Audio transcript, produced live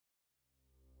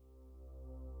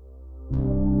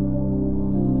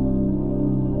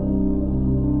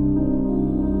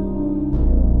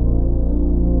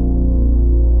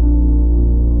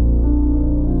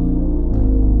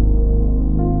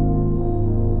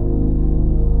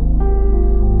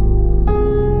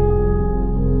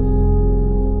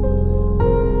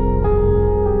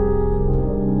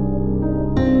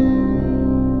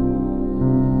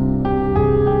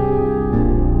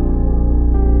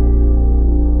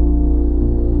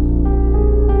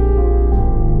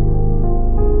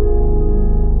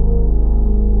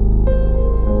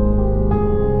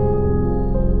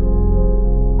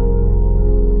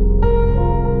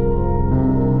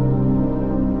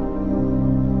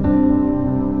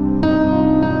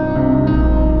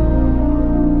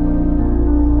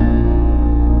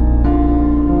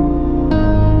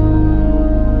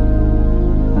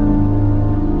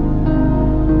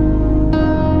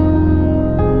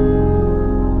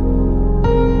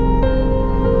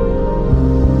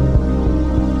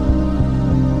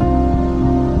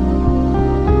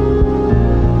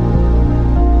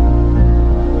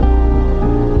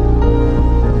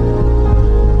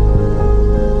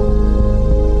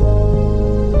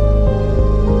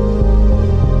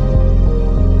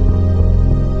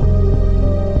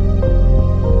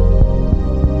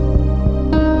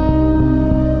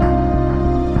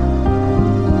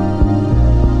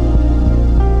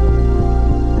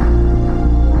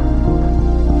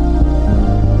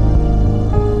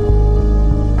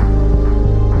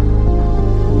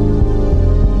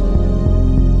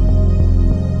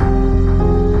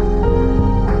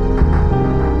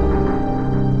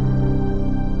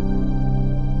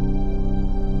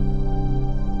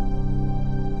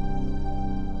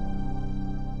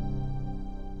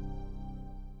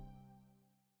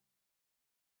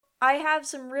I have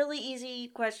some really easy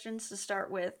questions to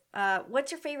start with.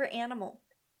 What's your favorite animal?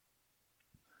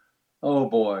 Oh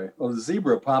boy. Well, the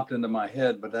zebra popped into my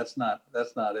head, but that's not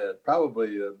it.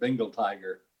 Probably a Bengal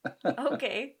tiger.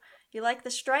 Okay, you like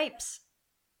the stripes.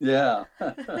 Yeah.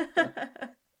 That's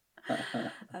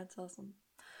awesome.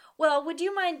 Well, would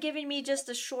you mind giving me just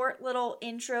a short little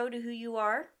intro to who you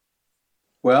are?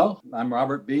 Well, I'm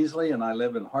Robert Beasley, and I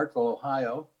live in Hartville,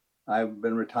 Ohio. I've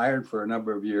been retired for a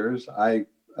number of years. I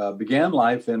began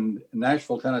life in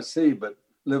Nashville, Tennessee, but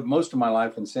lived most of my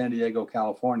life in San Diego,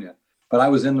 California. But I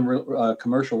was in the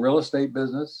commercial real estate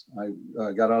business. I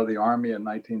got out of the Army in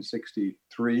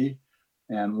 1963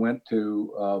 and went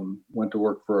to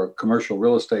work for a commercial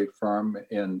real estate firm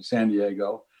in San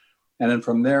Diego, and then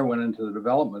from there went into the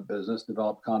development business,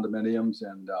 developed condominiums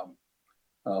and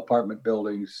apartment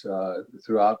buildings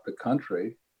throughout the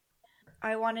country.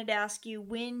 I wanted to ask you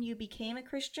when you became a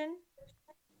Christian.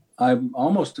 I'm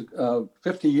almost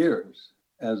 50 years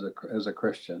as a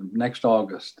Christian. Next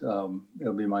August,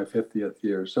 it'll be my 50th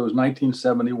year. So it was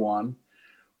 1971.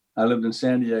 I lived in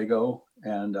San Diego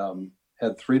and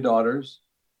had three daughters.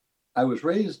 I was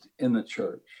raised in the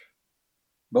church,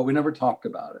 but we never talked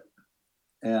about it.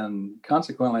 And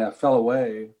consequently, I fell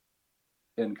away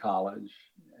in college,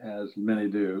 as many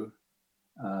do,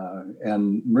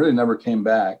 and really never came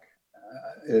back.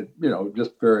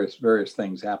 Just various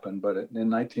things happened. But in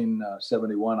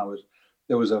 1971,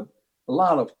 there was a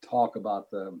lot of talk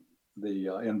about the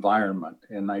environment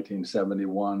in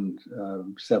 1971,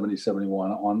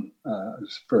 71 on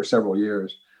for several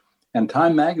years, and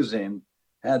Time Magazine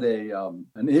had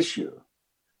an issue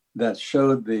that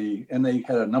showed and they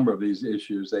had a number of these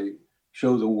issues. They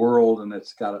show the world, and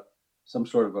it's got some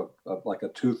sort of like a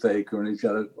toothache, and he's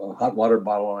got a hot water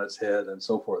bottle on his head, and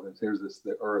so forth. And here's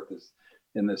the Earth is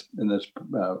in this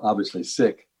obviously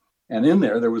sick. And in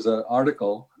there was an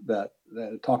article that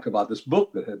talked about this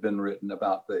book that had been written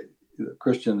about the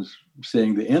Christians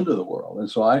seeing the end of the world.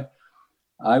 And so I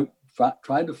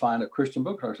tried to find a Christian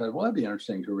bookstore. I said, well, that'd be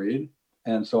interesting to read.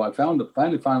 And so I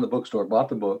finally found the bookstore, bought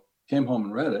the book, came home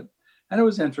and read it. And it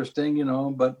was interesting,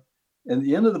 but in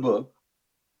the end of the book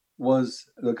was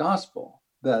the gospel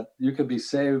that you could be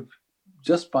saved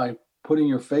just by putting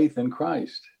your faith in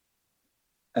Christ.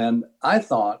 And I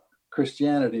thought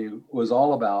Christianity was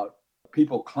all about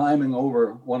people climbing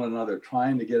over one another,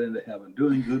 trying to get into heaven,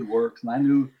 doing good works. And I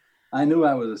knew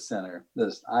I was a sinner.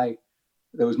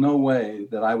 There was no way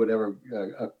that I would ever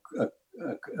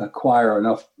acquire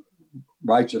enough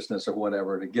righteousness or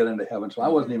whatever to get into heaven. So I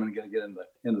wasn't even going to get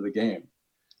into the game.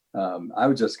 I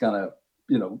was just kind of,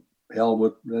 hell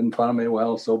with in front of me.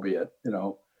 Well, so be it,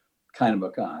 kind of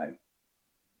a guy.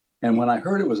 And when I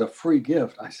heard it was a free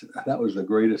gift, I said, that was the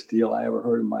greatest deal I ever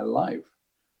heard in my life.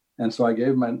 And so I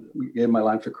gave my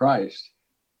life to Christ.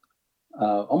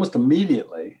 Almost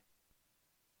immediately,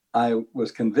 I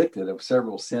was convicted of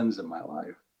several sins in my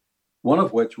life. One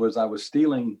of which was I was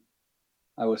stealing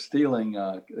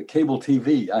cable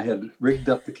TV. I had rigged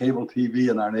up the cable TV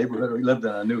in our neighborhood. We lived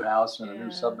in a new house in a new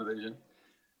subdivision.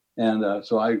 And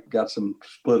so I got some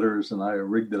splitters and I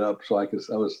rigged it up so I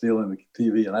was stealing the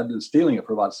TV, and I've been stealing it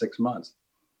for about 6 months.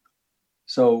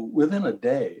 So within a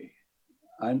day,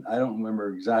 I don't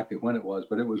remember exactly when it was,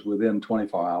 but it was within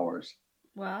 24 hours.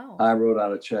 Wow. I wrote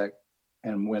out a check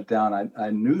and went down.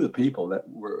 I knew the people that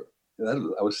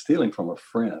I was stealing from a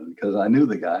friend because I knew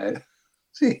the guy.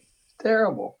 See,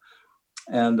 terrible.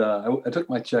 And I took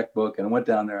my checkbook and went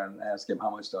down there and asked him how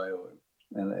much do I owe him.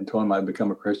 And told him I'd become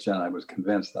a Christian. I was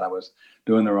convinced that I was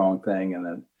doing the wrong thing. And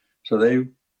then, so they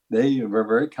were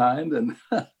very kind, and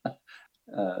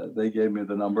they gave me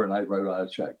the number, and I wrote out a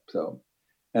check. So,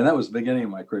 and that was the beginning of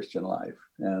my Christian life.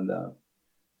 And,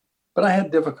 but I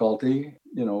had difficulty,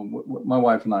 my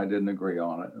wife and I didn't agree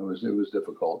on it. It was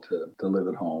difficult to live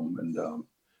at home. And,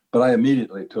 but I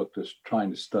immediately took to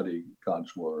trying to study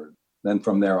God's word. Then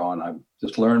from there on, I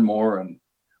just learned more and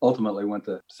ultimately went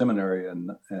to seminary in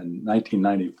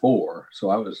 1994. So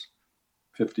I was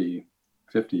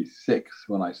 56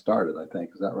 when I started, I think.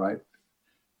 Is that right?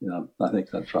 I think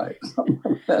that's right.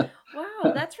 Wow,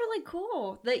 that's really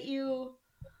cool that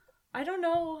I don't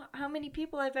know how many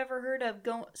people I've ever heard of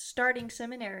starting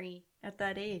seminary at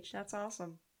that age. That's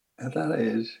awesome. At that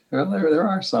age, well, there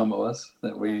are some of us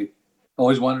that we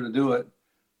always wanted to do it,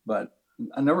 but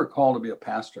I never called to be a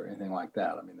pastor or anything like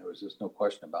that. I mean, there was just no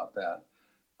question about that.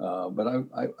 But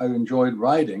I enjoyed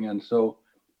writing. And so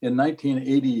in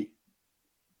 1980,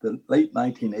 the late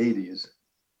 1980s,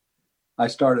 I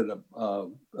started a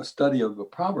study of the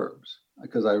Proverbs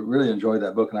because I really enjoyed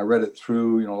that book. And I read it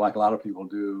through, like a lot of people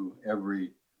do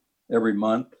every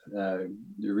month.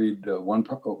 You read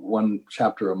one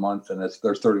chapter a month, and there's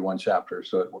 31 chapters,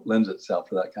 so it lends itself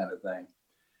to that kind of thing.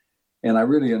 And I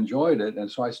really enjoyed it, and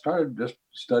so I started just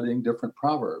studying different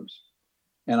proverbs,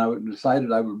 and I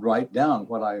decided I would write down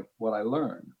what I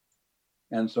learned.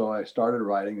 And so I started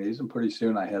writing these, and pretty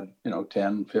soon I had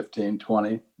 10, 15,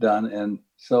 20 done. And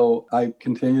so I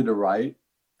continued to write,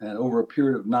 and over a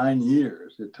period of 9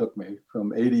 years, it took me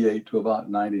from 88 to about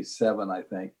 97, I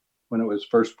think, when it was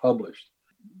first published.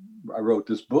 I wrote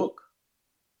this book.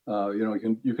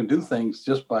 You can do things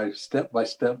just by step,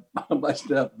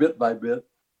 bit by bit,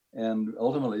 and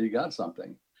ultimately you got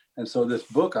something. And so this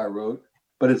book I wrote,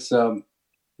 but it's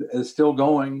still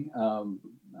going.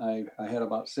 I had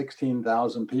about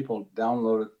 16,000 people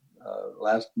download it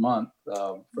last month.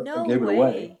 Gave it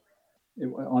away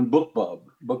on BookBub.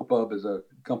 BookBub is a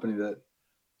company that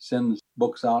sends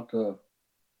books out to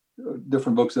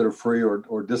different books that are free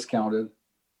or discounted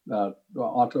to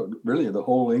really the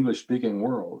whole English-speaking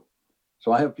world.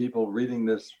 So I have people reading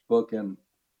this book in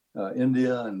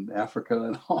India and Africa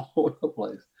and all over the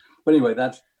place. But anyway,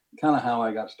 that's kind of how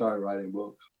I got started writing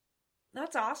books.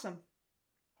 That's awesome.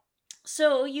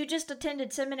 So you just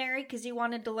attended seminary because you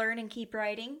wanted to learn and keep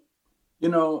writing?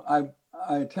 I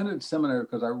attended seminary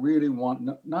because I really want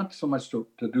not so much to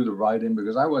do the writing,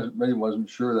 because I wasn't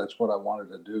sure that's what I wanted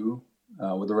to do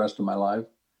with the rest of my life.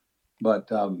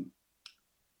 But I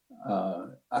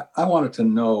wanted to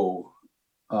know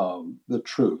the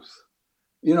truth.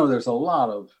 There's a lot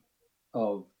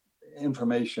of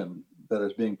information that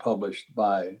is being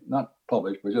not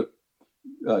published, but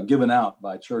just given out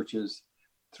by churches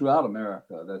throughout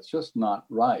America that's just not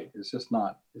right. It's just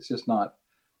not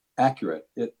accurate.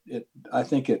 I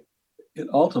think it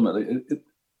ultimately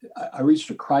I reached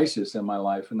a crisis in my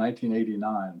life in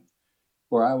 1989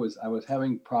 where I was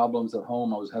having problems at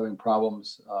home. I was having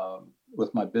problems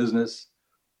with my business.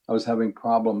 I was having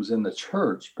problems in the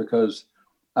church because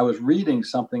I was reading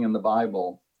something in the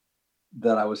Bible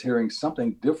that I was hearing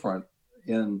something different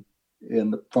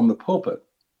from the pulpit.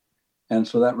 And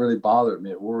so that really bothered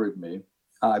me. It worried me.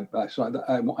 I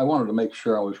wanted to make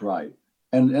sure I was right.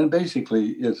 And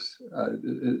basically it's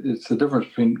the difference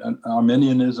between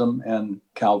Arminianism and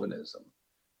Calvinism.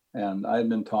 And I had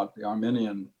been taught the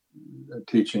Arminian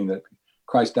teaching that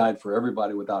Christ died for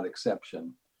everybody without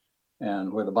exception.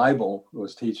 And where the Bible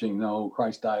was teaching, no,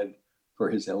 Christ died for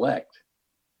his elect.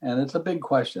 And it's a big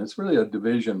question. It's really a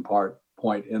division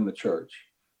point in the church,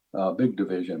 a big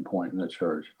division point in the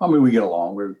church. I mean, we get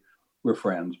along, we're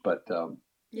friends, but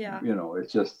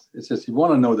it's just you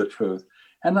want to know the truth.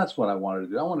 And that's what I wanted to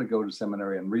do. I want to go to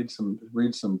seminary and read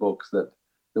some books that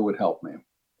would help me.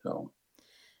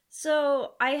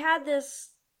 So I had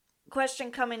this question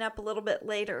coming up a little bit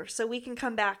later, so we can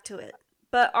come back to it.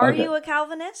 But are you a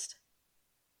Calvinist?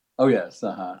 Oh, yes.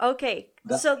 Okay.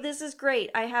 So this is great.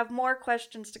 I have more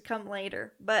questions to come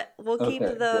later, but we'll keep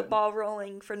the ball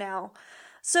rolling for now.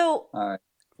 So all right.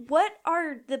 What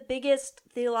are the biggest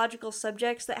theological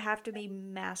subjects that have to be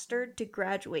mastered to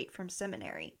graduate from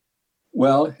seminary?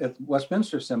 Well, at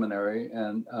Westminster Seminary,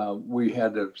 and we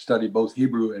had to study both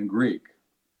Hebrew and Greek.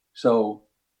 So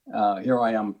here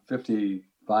I am,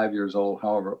 55 years old,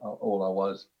 however old I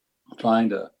was, trying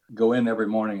to go in every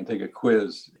morning and take a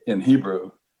quiz in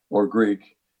Hebrew or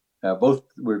Greek.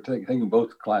 We're taking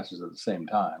both classes at the same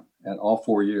time, and all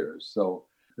 4 years. So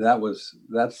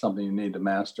that's something you need to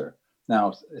master.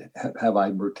 Now, have I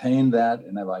retained that?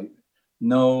 And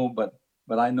no, but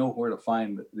I know where to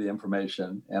find the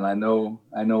information, and I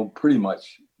know pretty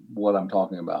much what I'm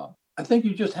talking about. I think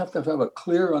you just have to have a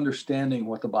clear understanding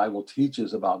what the Bible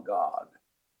teaches about God.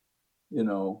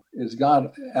 Is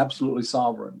God absolutely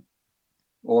sovereign,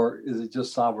 or is it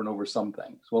just sovereign over some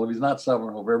things? Well, if he's not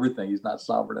sovereign over everything, he's not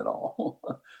sovereign at all.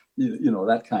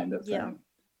 That kind of thing.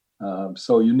 Yeah.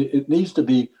 So it needs to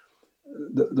be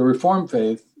the Reformed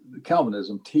faith.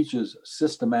 Calvinism teaches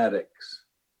systematics.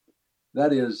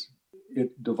 That is,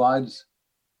 it divides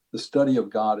the study of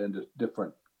God into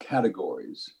different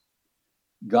categories.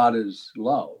 God is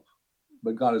love,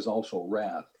 but God is also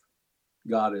wrath.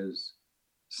 God is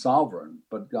sovereign,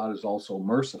 but God is also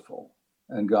merciful.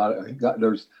 And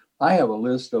I have a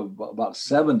list of about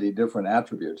 70 different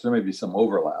attributes. There may be some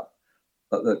overlap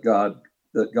that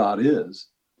God is,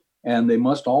 and they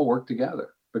must all work together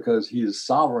because he is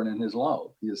sovereign in his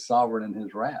love. He is sovereign in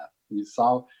his wrath. He's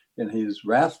and he's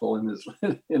wrathful in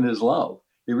his love.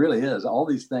 He really is. All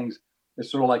these things,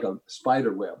 it's sort of like a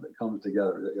spider web that comes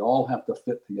together. They all have to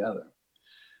fit together.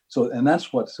 So, and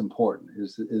that's what's important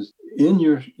is in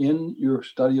your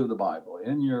study of the Bible,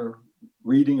 in your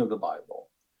reading of the Bible,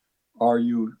 are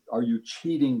you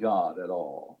cheating God at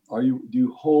all? Do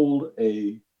you hold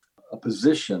a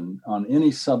position on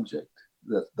any subject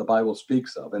that the Bible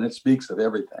speaks of, and it speaks of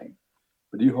everything,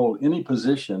 but do you hold any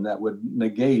position that would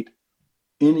negate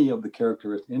any of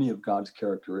God's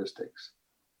characteristics,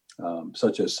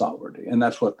 such as sovereignty? And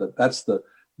that's the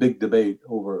big debate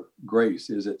over grace.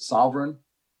 Is it sovereign,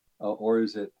 or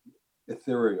is it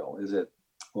ethereal? Is it,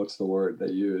 what's the word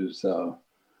they use? Well,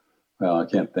 I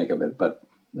can't think of it, but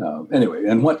anyway.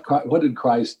 And what did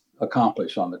Christ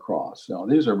accomplish on the cross?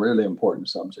 These are really important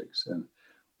subjects, and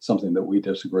something that we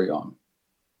disagree on.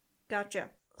 Gotcha.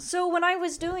 So when I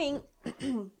was doing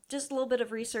just a little bit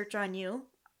of research on you,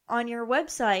 on your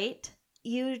website,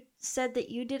 you said that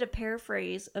you did a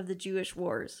paraphrase of the Jewish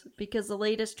Wars because the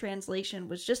latest translation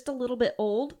was just a little bit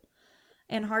old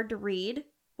and hard to read,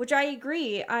 which I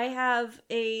agree. I have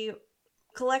a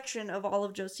collection of all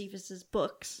of Josephus's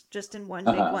books just in one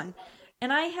big one.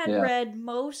 And I had read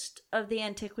most of the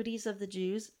Antiquities of the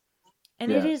Jews,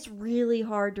 and it is really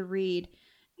hard to read.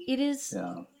 It is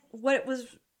what was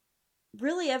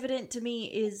really evident to me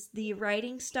is the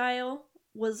writing style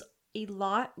was a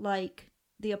lot like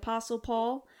the Apostle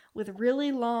Paul, with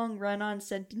really long run-on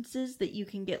sentences that you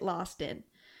can get lost in.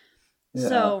 Yeah.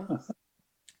 So,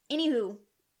 anywho,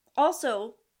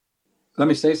 also, let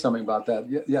me say something about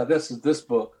that. Yeah, this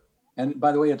book. And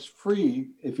by the way, it's free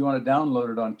if you want to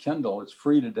download it on Kindle. It's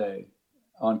free today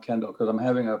on Kindle because I'm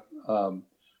having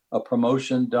a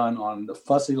promotion done on the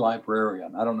Fussy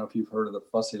Librarian. I don't know if you've heard of the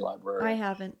Fussy Librarian. I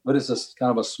haven't. But it's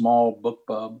kind of a small book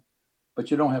pub. But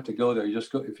you don't have to go there. You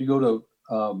just go, if you go to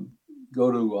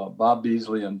Bob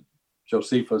Beasley and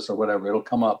Josephus or whatever, it'll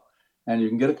come up and you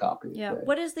can get a copy. Yeah.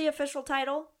 What is the official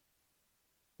title?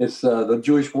 It's the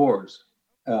Jewish Wars.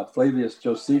 Flavius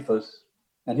Josephus,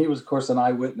 and he was, of course, an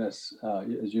eyewitness,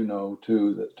 as you know,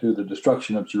 to the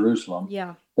destruction of Jerusalem.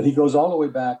 Yeah. But he goes all the way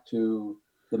back to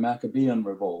the Maccabean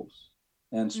revolts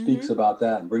and speaks about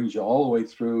that and brings you all the way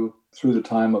through the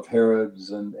time of Herod's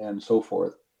and so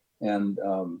forth, and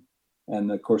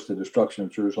of course the destruction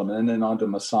of Jerusalem, and then on to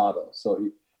Masada. So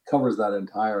he covers that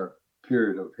entire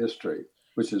period of history,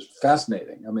 which is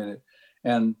fascinating. I mean,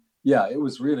 it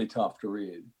was really tough to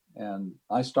read. And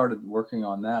I started working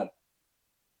on that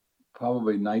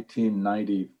probably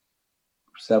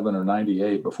 1997 or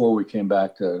 98, before we came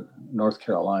back to North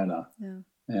Carolina. Yeah.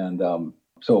 And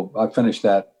so I finished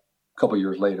that a couple of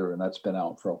years later, and that's been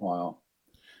out for a while.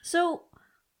 So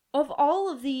of all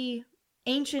of the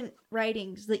ancient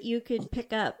writings that you could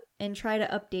pick up and try to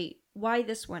update, why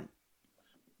this one?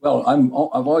 Well,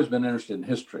 I've always been interested in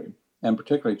history, and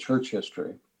particularly church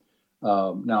history.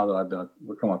 Now that I've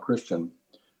become a Christian,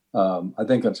 I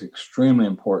think that's extremely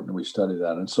important that we study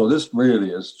that. And so this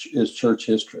really is church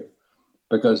history,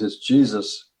 because it's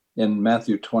Jesus in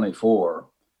Matthew 24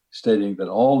 stating that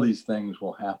all these things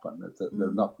will happen, that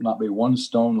there'll not be one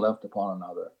stone left upon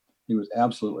another. He was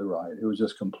absolutely right. It was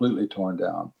just completely torn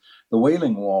down. The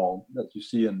Wailing Wall that you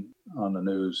see on the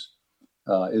news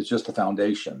is just a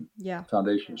foundation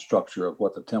structure of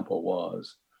what the temple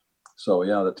was. So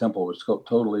the temple was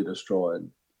totally destroyed.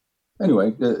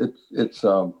 Anyway, it's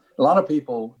a lot of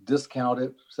people discount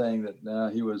it, saying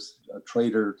that he was a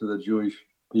traitor to the Jewish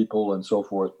people and so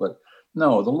forth. But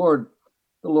no, the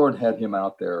Lord had him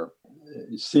out there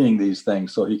seeing these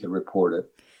things so he could report it.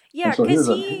 Yeah, because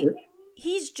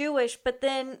he's Jewish, but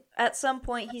then at some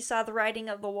point he saw the writing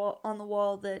on the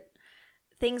wall that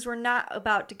things were not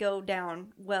about to go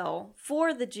down well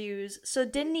for the Jews. So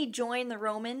didn't he join the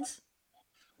Romans?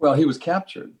 Well, he was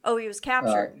captured. Oh, he was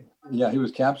captured. He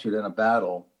was captured in a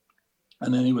battle,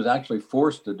 and then he was actually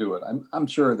forced to do it. I'm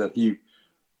sure that he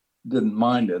didn't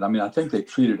mind it. I mean, I think they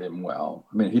treated him well.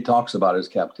 I mean, he talks about his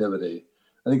captivity.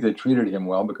 I think they treated him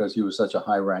well because he was such a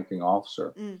high-ranking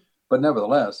officer. But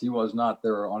nevertheless, he was not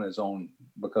there on his own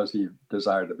because he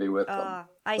desired to be with them.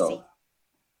 I see.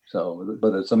 So,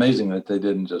 but it's amazing that they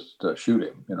didn't just shoot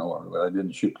him, or they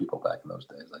didn't shoot people back in those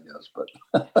days, I guess.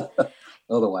 But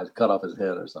otherwise, cut off his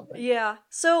head or something. Yeah.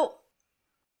 So,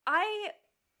 I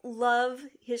love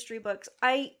history books.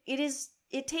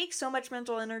 It takes so much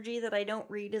mental energy that I don't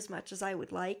read as much as I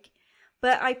would like.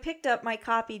 But I picked up my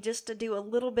copy just to do a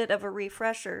little bit of a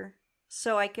refresher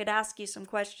so I could ask you some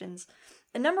questions.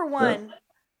 And number one,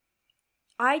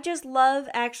 I just love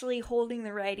actually holding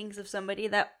the writings of somebody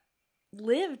that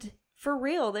lived for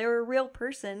real. They were a real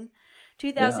person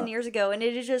 2,000 years ago. And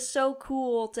it is just so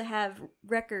cool to have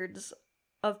records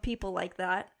of people like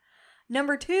that.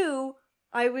 Number two,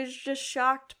 I was just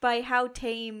shocked by how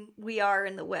tame we are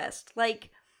in the West. Like,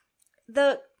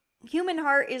 the human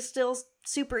heart is still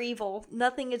super evil.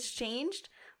 Nothing has changed.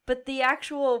 But the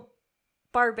actual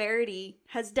barbarity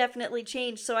has definitely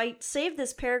changed. So I saved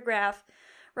this paragraph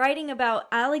writing about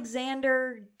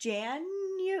Alexander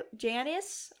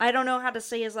Janus. I don't know how to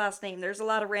say his last name. There's a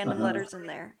lot of random letters in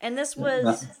there. And this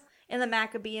was in the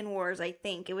Maccabean Wars, I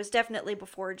think. It was definitely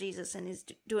before Jesus, and he's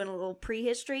doing a little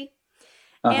prehistory.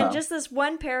 And just this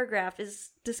one paragraph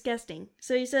is disgusting.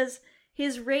 So he says,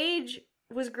 his rage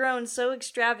was grown so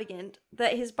extravagant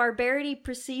that his barbarity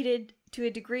proceeded to a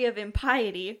degree of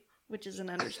impiety, which is an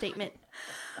understatement.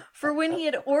 For when he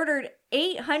had ordered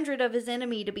 800 of his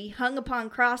enemy to be hung upon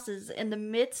crosses in the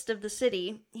midst of the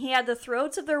city, he had the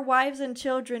throats of their wives and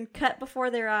children cut before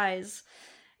their eyes.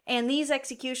 And these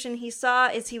execution he saw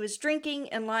as he was drinking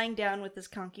and lying down with his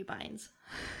concubines.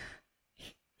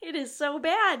 It is so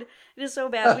bad. It is so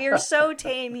bad. We are so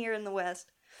tame here in the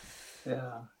West.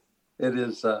 Yeah, it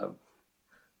is.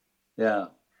 Yeah,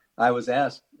 I was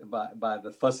asked by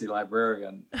the fussy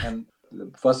librarian, and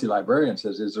the fussy librarian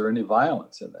says, "Is there any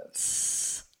violence in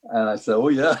this?" And I said, "Oh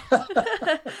yeah,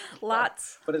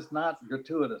 lots." But it's not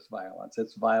gratuitous violence.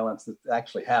 It's violence that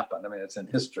actually happened. I mean, it's in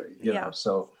history, you know.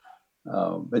 So,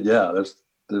 but yeah, there's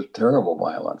terrible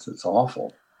violence. It's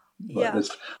awful. But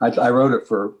I wrote it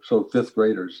for fifth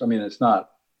graders. I mean, it's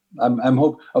not. I'm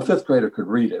hope a fifth grader could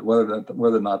read it. Whether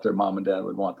or not their mom and dad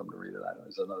would want them to read it, I know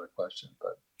is another question.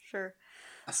 But sure.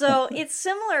 So it's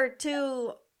similar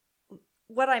to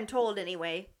what I'm told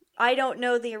anyway. I don't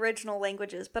know the original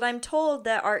languages, but I'm told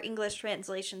that our English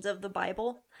translations of the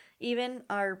Bible even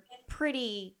are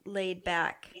pretty laid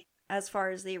back as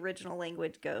far as the original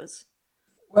language goes.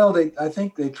 Well, I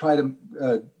think they try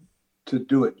to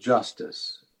do it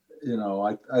justice. You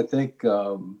know, I think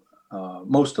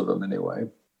most of them anyway.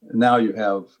 Now you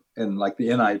have, in like the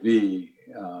NIV,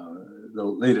 the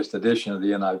latest edition of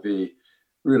the NIV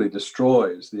really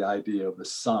destroys the idea of the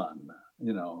Son.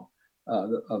 You know,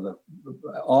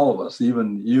 all of us,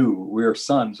 even you, we are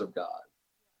sons of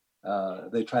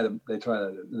God. They try to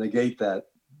negate that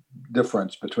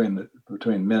difference between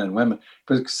men and women,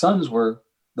 because sons were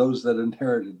those that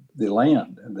inherited the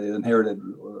land, and they were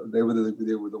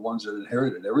the ones that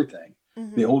inherited everything.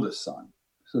 Mm-hmm. The oldest son.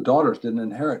 So daughters didn't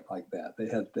inherit like that. They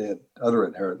had other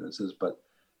inheritances, but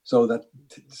so that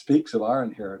speaks of our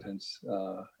inheritance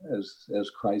as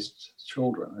Christ's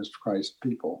children, as Christ's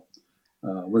people.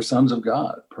 We're sons of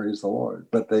God, praise the Lord.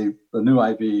 But the new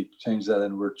IV changed that,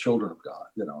 and we're children of God,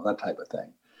 you know, that type of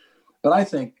thing. But I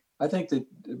think that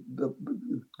the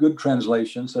good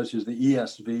translations, such as the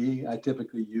ESV, I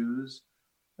typically use.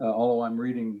 Although I'm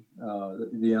reading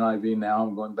the NIV now,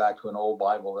 I'm going back to an old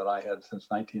Bible that I had since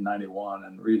 1991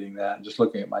 and reading that and just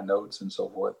looking at my notes and so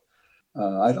forth.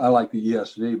 I like the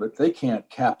ESV, but they can't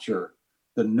capture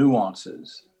the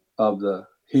nuances of the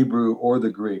Hebrew or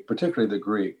the Greek, particularly the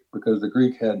Greek, because the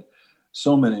Greek had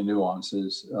so many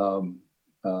nuances,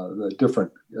 the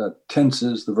different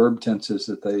tenses, the verb tenses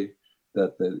that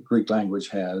the Greek language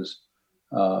has.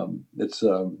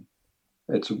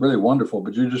 It's really wonderful,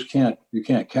 but you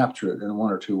can't capture it in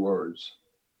one or two words.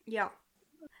 Yeah.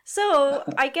 So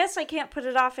I guess I can't put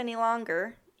it off any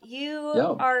longer.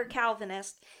 You are a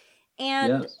Calvinist,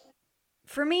 and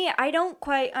for me, I don't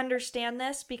quite understand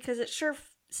this because it sure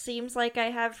seems like I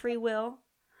have free will.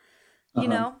 You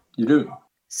know? You do.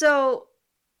 So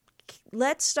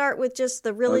let's start with just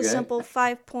the really simple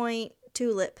 5-point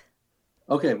tulip.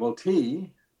 Okay, well,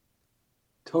 T,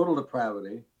 total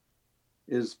depravity,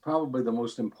 is probably the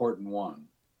most important one.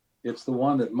 It's the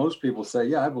one that most people say,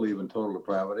 yeah, I believe in total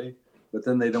depravity, but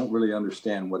then they don't really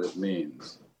understand what it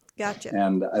means. Gotcha.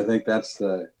 And I think that's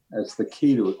the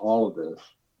key to all of this.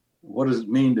 What does it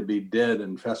mean to be dead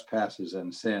in trespasses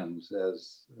and sins,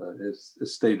 as is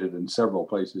stated in several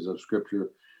places of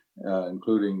Scripture,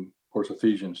 including, of course,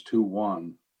 Ephesians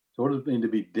 2:1. So what does it mean to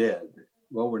be dead?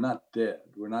 Well, we're not dead.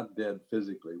 We're not dead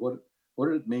physically. What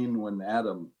did it mean when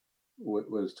Adam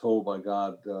was told by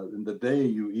God, in the day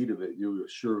you eat of it, you will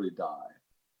surely die?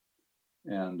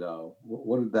 And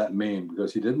what did that mean?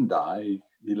 Because he didn't die.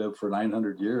 He lived for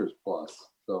 900 years plus.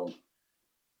 So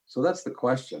that's the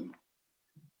question.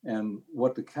 And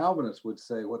what the Calvinists would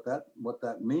say, what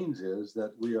that means is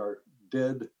that we are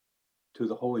dead to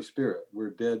the Holy Spirit.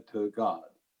 We're dead to God.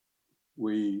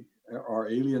 We are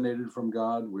alienated from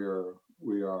God. We were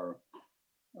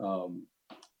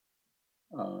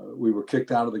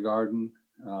kicked out of the garden.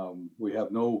 We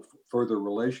have no further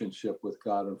relationship with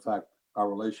God. In fact, our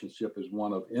relationship is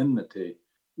one of enmity.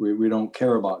 We don't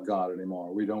care about God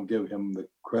anymore. We don't give him the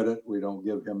credit. We don't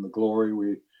give him the glory.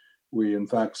 We in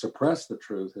fact suppress the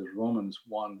truth, as Romans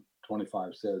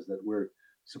 1:25 says, that we're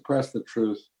suppress the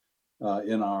truth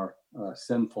in our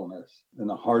sinfulness, in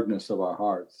the hardness of our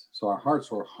hearts. So our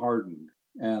hearts were hardened.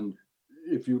 And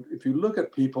if you look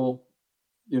at people,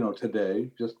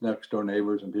 today, just next door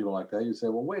neighbors and people like that, you say,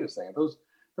 well, wait a second,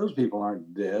 those people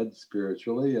aren't dead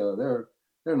spiritually. They're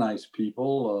nice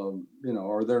people,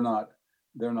 or they're not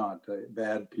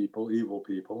bad people, evil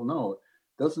people. No, it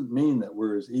doesn't mean that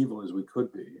we're as evil as we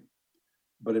could be,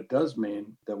 but it does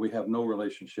mean that we have no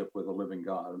relationship with the living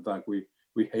God. In fact, we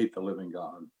hate the living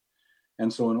God.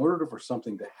 And so in order for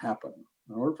something to happen,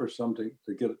 in order for something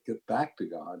to get back to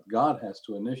God, God has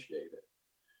to initiate it.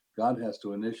 God has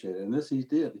to initiate it. And this he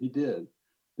did. He did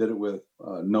it with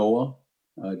Noah,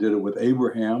 did it with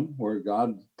Abraham, where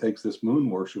God takes this moon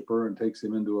worshiper and takes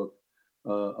him into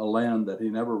a land that he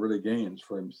never really gains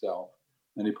for himself.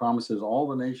 And he promises all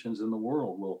the nations in the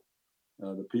world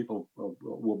the people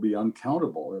will be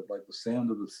uncountable, like the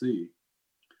sand of the sea,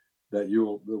 that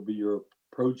they'll be your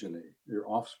progeny, your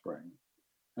offspring.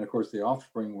 And of course, the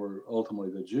offspring were ultimately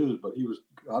the Jews, but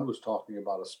God was talking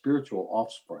about a spiritual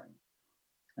offspring.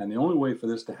 And the only way for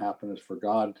this to happen is for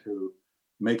God to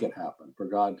make it happen, for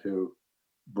God to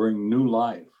bring new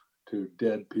life to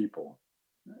dead people.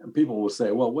 And people will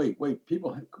say, well, wait,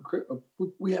 people,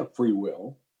 we have free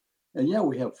will. And yeah,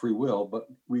 we have free will, but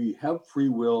we have free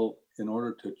will in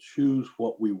order to choose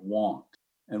what we want.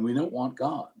 And we don't want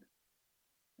God.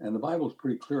 And the Bible is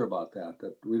pretty clear about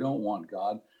that we don't want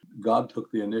God. God took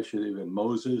the initiative in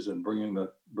Moses and bringing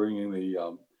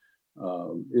the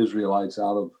Israelites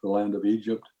out of the land of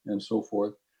Egypt and so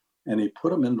forth. And he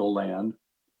put them into land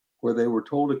where they were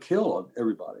told to kill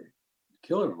everybody. He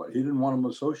didn't want them to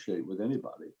associate with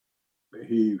anybody.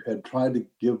 He had tried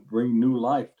to bring new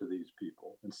life to these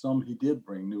people. And some he did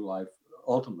bring new life,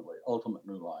 ultimate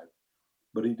new life.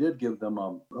 But he did give them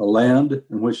a land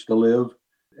in which to live,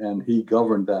 and he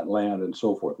governed that land and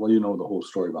so forth. Well, you know the whole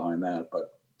story behind that.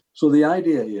 But so the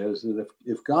idea is that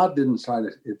if God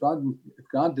if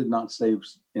God did not save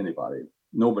anybody,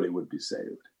 nobody would be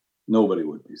saved. Nobody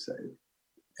would be saved.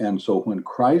 And so when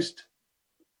Christ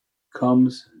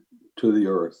comes to the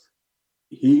earth,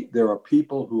 there are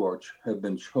people who have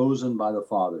been chosen by the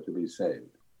Father to be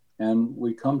saved, and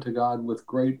we come to God with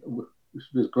great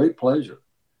pleasure.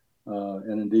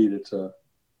 And indeed, it's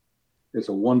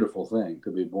a wonderful thing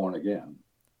to be born again.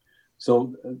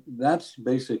 So that's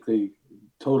basically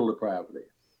total depravity.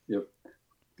 If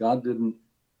God didn't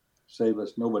save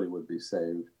us, nobody would be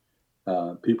saved.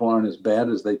 People aren't as bad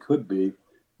as they could be,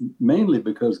 mainly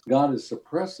because God is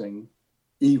suppressing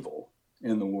evil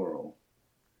in the world.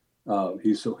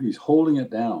 He's holding it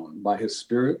down by his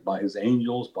Spirit, by his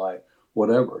angels, by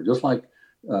whatever. Just like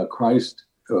Christ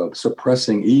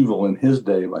suppressing evil in his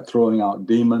day by throwing out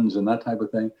demons and that type of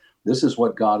thing. This is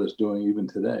what God is doing even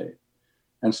today.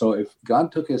 And so if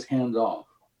God took his hands off,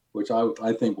 which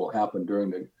I think will happen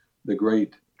during the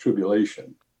great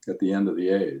tribulation at the end of the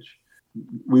age,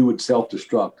 we would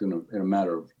self-destruct in a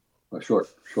matter of a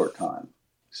short time.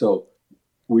 So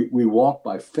we walk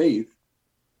by faith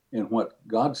in what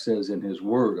God says in his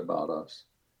word about us,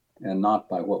 and not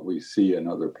by what we see in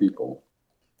other people.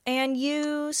 And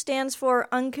U stands for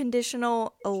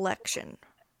unconditional election.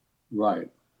 Right.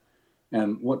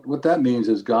 And what that means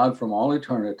is God from all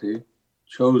eternity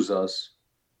chose those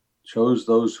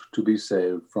to be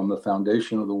saved from the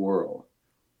foundation of the world.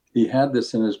 He had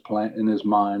this in his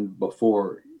mind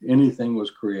before anything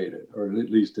was created, or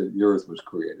at least the earth was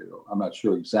created. I'm not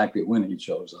sure exactly when he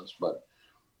chose us, but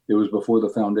it was before the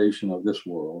foundation of this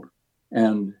world.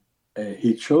 And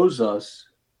he chose us.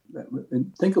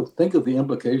 Think of the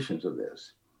implications of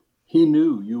this. He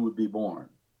knew you would be born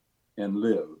and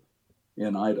live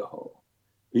in Idaho.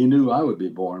 He knew I would be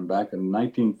born back in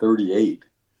 1938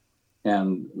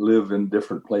 and live in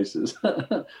different places.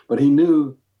 But he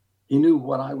knew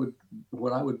what I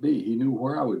would be. He knew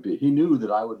where I would be. He knew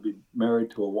that I would be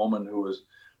married to a woman who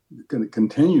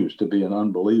continues to be an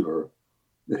unbeliever,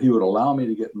 that he would allow me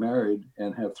to get married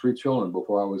and have 3 children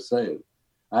before I was saved.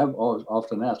 I've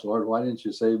often asked, Lord, why didn't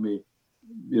you save me,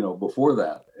 before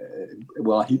that?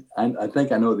 Well, I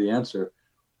think I know the answer,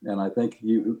 and I think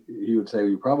he would say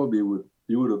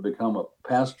you would have become a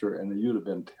pastor, and you'd have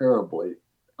been terribly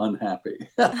unhappy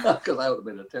because I would have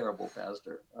been a terrible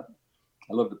pastor. I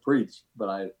love to preach,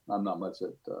 but I'm not much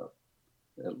at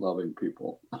loving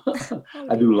people.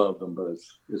 I do love them, but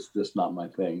it's just not my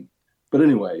thing. But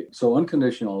anyway, so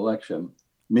unconditional election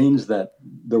means that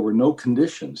there were no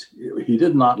conditions. He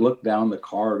did not look down the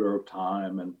corridor of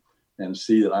time and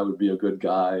see that I would be a good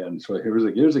guy. And so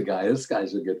here's a guy, this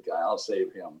guy's a good guy, I'll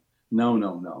save him.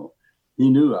 No. He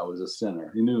knew I was a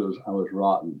sinner. He knew I was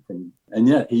rotten. And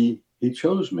yet he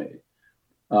chose me.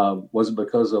 Was it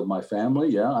because of my family?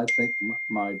 Yeah, I think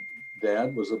my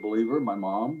dad was a believer, my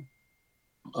mom.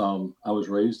 I was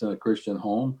raised in a Christian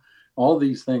home. all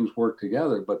these things work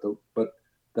together, but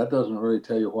that doesn't really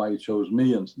tell you why he chose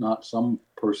me and not some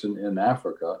person in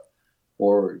Africa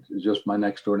or just my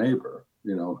next door neighbor,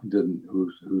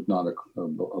 who's not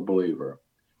a believer,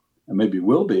 and maybe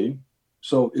will be.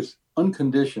 So it's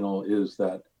unconditional is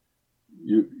that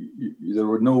there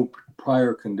were no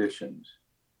prior conditions.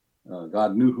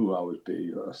 God knew who I would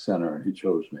be, a sinner, and he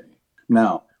chose me.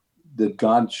 Now, did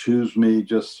God choose me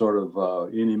just sort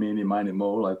of eeny, meeny, miny,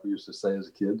 mo, like we used to say as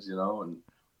kids, and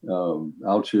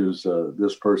I'll choose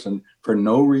this person for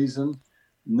no reason?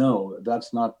 No,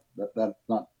 that's not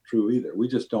true either. We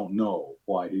just don't know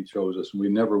why he chose us, and we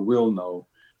never will know.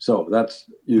 So that's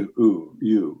you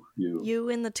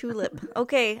in the tulip.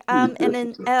 Okay, and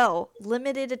an L,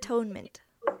 limited atonement.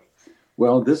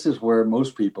 Well, this is where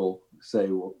most people say,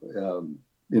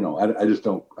 I just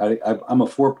don't. I'm a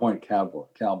 4-point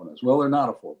Calvinist. Well, they're not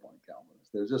a 4-point Calvinist.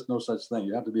 There's just no such thing.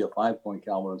 You have to be a 5-point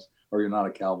Calvinist, or you're not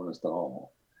a Calvinist at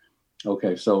all.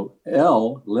 Okay, so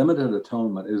L, limited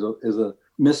atonement, is a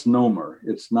misnomer.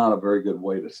 It's not a very good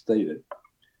way to state it.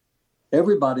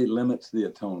 Everybody limits the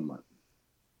atonement.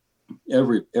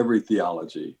 Every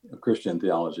theology, Christian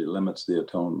theology, limits the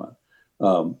atonement.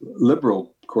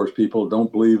 Liberal, of course, people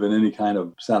don't believe in any kind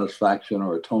of satisfaction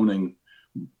or atoning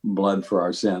blood for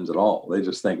our sins at all. They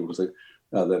just think it was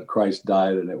that Christ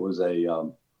died, and it was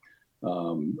a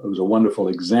wonderful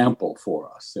example for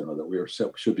us. That we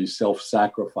should be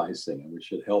self-sacrificing and we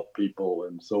should help people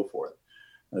and so forth.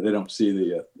 They don't see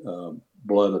the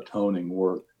blood atoning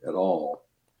work at all.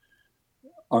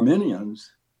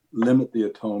 Arminians limit the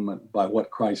atonement by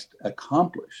what Christ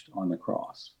accomplished on the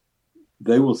cross.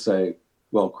 They will say,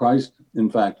 well, Christ, in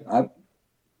fact,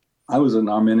 I was an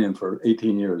Arminian for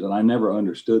 18 years and I never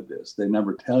understood this. They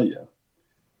never tell you.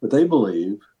 But they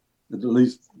believe, at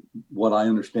least what I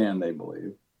understand they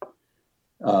believe,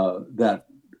 that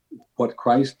what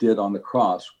Christ did on the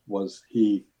cross was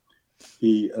he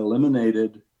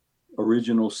eliminated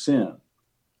original sin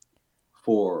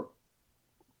for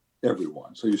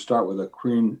everyone. So you start with a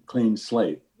clean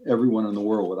slate, everyone in the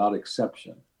world without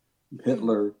exception.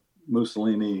 Hitler,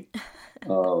 Mussolini,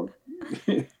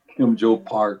 Joe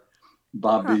Park,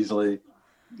 Bob Beasley,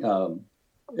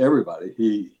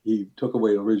 everybody. He took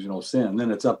away original sin.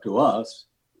 Then it's up to us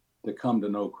to come to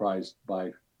know Christ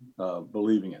by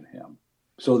believing in him.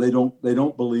 So they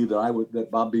don't believe that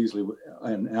Bob Beasley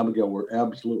and Abigail were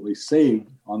absolutely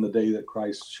saved on the day that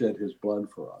Christ shed his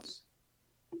blood for us.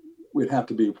 We'd have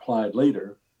to be applied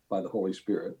later by the Holy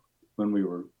Spirit when we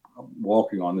were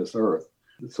walking on this earth.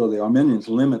 So the Arminians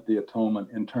limit the atonement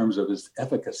in terms of its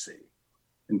efficacy,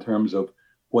 in terms of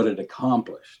what it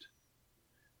accomplished.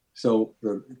 So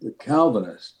the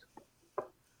Calvinist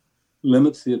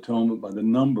limits the atonement by the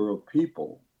number of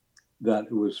people that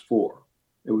it was for.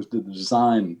 It was the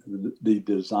design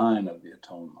of the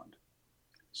atonement.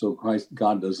 So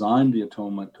God designed the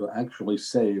atonement to actually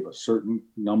save a certain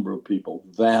number of people,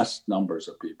 vast numbers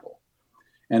of people.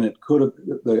 And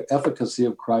the efficacy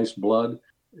of Christ's blood,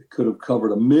 it could have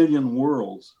covered 1 million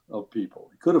worlds of people.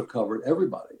 It could have covered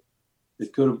everybody.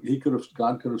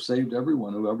 God could have saved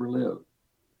everyone who ever lived,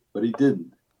 but he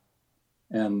didn't.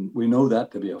 And we know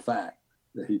that to be a fact,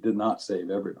 that he did not save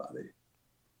everybody.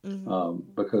 Mm-hmm.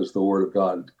 Because the Word of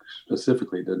God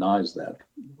specifically denies that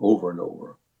over and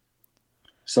over.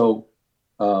 So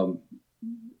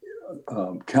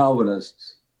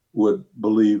Calvinists would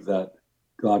believe that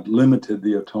God limited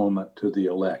the atonement to the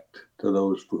elect, to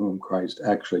those for whom Christ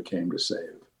actually came to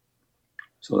save.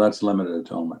 So that's limited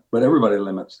atonement. But everybody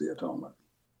limits the atonement.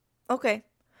 Okay.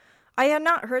 I had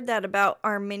not heard that about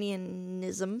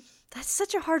Arminianism. That's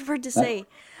such a hard word to say.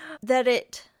 That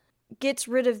it gets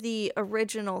rid of the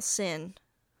original sin.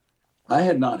 I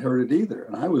had not heard it either.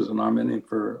 And I was an Arminian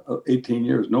for 18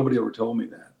 years. Nobody ever told me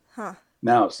that. Huh.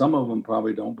 Now, some of them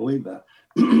probably don't believe that.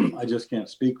 I just can't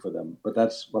speak for them. But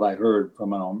that's what I heard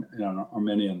from an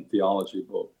Arminian theology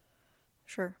book.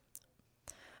 Sure.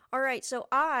 All right. So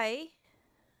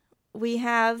we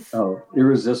have...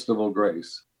 irresistible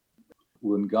grace.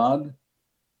 When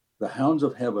the hounds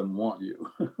of heaven want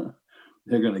you,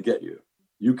 they're going to get you.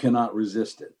 You cannot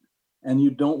resist it. And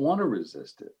you don't want to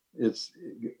resist it. It's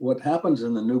what happens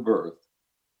in the new birth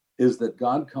is that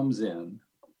God comes in.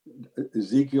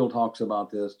 Ezekiel talks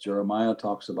about this. Jeremiah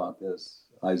talks about this.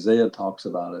 Isaiah talks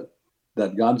about it.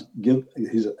 That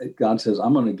God says,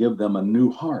 I'm going to give them a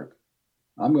new heart.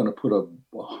 I'm going to put a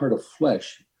heart of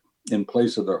flesh in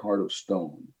place of their heart of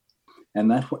stone. And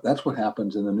that's what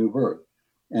happens in the new birth.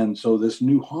 And so this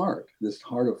new heart, this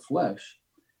heart of flesh,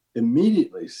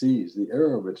 immediately sees the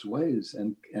error of its ways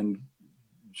and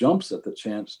jumps at the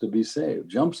chance to be saved,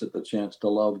 jumps at the chance to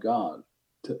love God.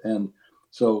 And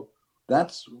so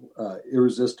That's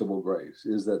irresistible grace,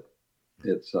 is that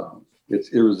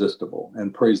it's irresistible,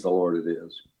 and praise the Lord it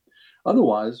is.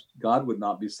 Otherwise, God would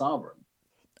not be sovereign.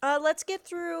 Let's get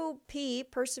through P,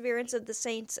 perseverance of the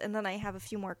saints, and then I have a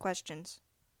few more questions.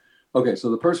 Okay,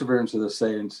 so the perseverance of the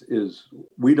saints is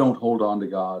we don't hold on to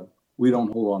God. We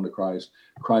don't hold on to Christ.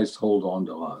 Christ holds on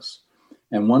to us.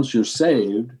 And once you're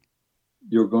saved,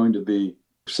 you're going to be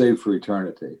saved for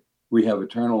eternity. We have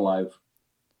eternal life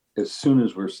as soon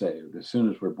as we're saved, as soon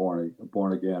as we're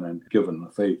born again and given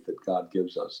the faith that God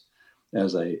gives us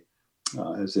as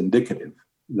indicative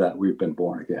that we've been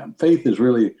born again. Faith is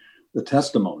really the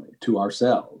testimony to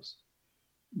ourselves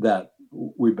that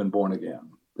we've been born again,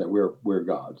 that we're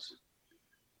God's.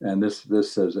 And this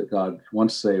says that God,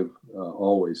 once saved,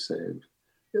 always saved.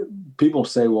 People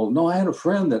say, well, no, I had a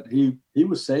friend that he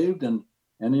was saved and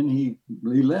then he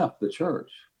left the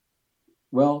church.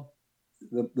 Well,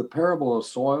 the parable of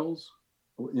soils,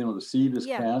 the seed is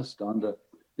cast onto,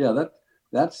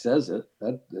 that says it.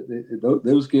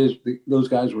 Those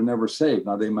guys were never saved.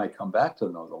 Now they might come back to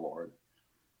know the Lord.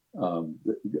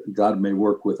 God may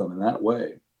work with them in that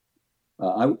way.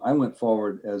 I went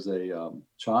forward as a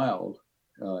child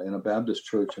in a Baptist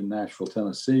church in Nashville,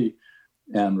 Tennessee,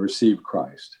 and received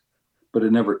Christ, but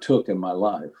it never took in my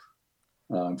life.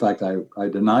 In fact, I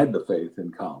denied the faith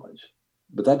in college,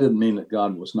 but that didn't mean that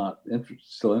God was not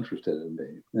still interested in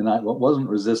me. And I wasn't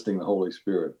resisting the Holy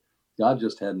Spirit. God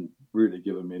just hadn't really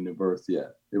given me a new birth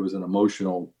yet. It was an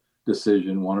emotional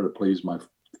decision, wanted to please my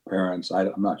parents.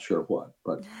 I'm not sure what,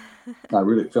 but I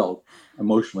really felt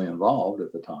emotionally involved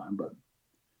at the time. But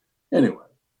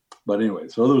anyway,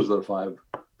 so those are the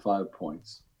five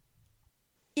points.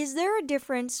 Is there a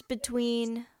difference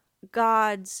between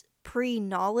God's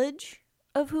pre-knowledge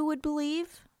of who would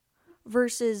believe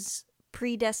versus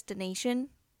predestination?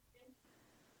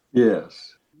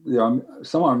 Yes.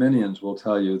 Some Arminians will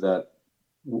tell you that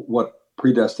what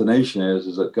predestination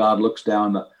is that God looks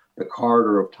down the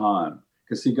corridor of time.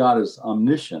 Because see, God is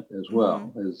omniscient as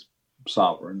well as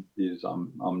sovereign. He's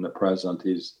omnipresent.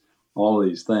 He's all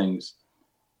these things.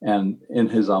 And in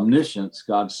his omniscience,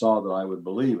 God saw that I would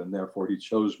believe, and therefore he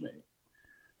chose me.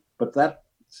 But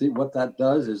what that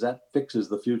does is that fixes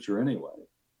the future anyway.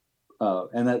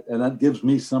 And that gives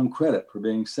me some credit for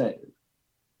being saved.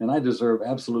 And I deserve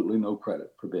absolutely no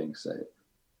credit for being saved.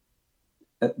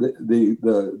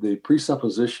 The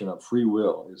presupposition of free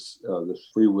will is this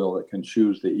free will that can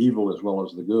choose the evil as well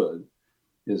as the good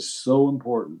is so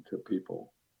important to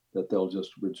people that they'll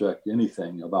just reject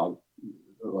anything about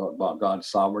God's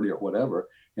sovereignty or whatever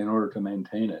in order to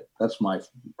maintain it. That's my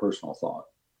personal thought.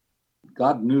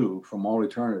 God knew from all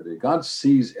eternity. God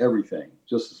sees everything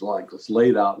just as like it's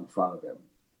laid out in front of him.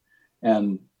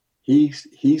 And he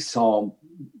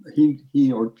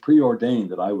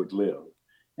preordained that I would live.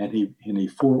 And he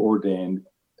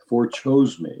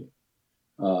forechose me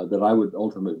that I would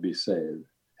ultimately be saved.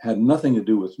 Had nothing to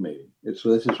do with me. So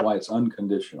this is why it's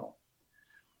unconditional.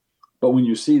 But when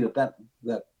you see that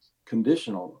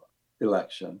conditional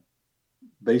election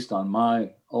based on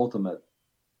my ultimate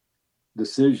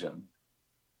decision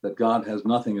that God has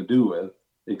nothing to do with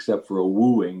except for a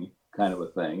wooing kind of a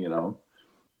thing,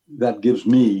 that gives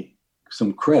me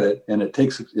some credit, and it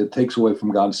takes away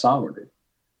from God's sovereignty.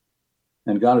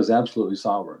 And God is absolutely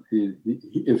sovereign.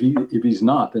 If he's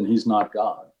not, then he's not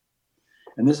God.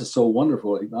 And this is so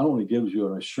wonderful. It not only gives you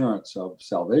an assurance of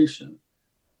salvation,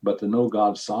 but to know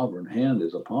God's sovereign hand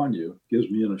is upon you gives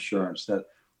me an assurance that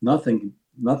nothing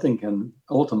can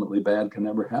ultimately bad can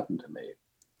ever happen to me.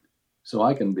 So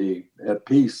I can be at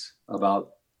peace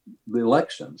about the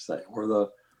election, say, or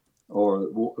the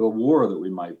war that we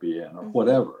might be in, or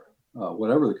whatever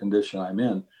the condition I'm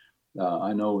in.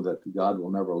 I know that God will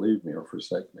never leave me or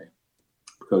forsake me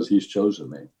because he's chosen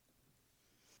me.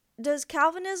 Does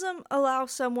Calvinism allow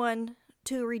someone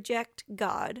to reject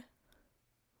God?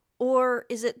 Or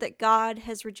is it that God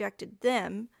has rejected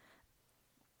them?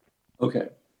 Okay,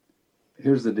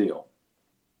 here's the deal.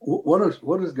 What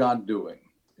is God doing?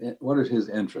 What are his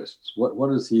interests?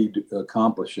 What is he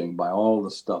accomplishing by all the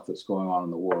stuff that's going on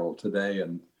in the world today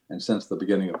and since the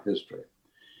beginning of history?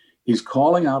 He's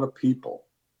calling out a people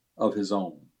of his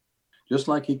own, just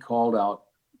like he called out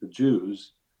the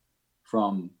Jews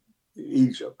from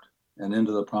Egypt and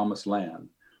into the promised land.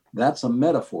 That's a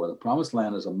metaphor. The promised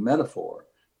land is a metaphor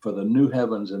for the new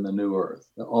heavens and the new earth,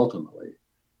 ultimately.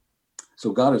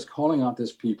 So God is calling out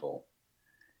this people.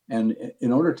 And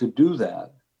in order to do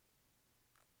that,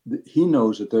 he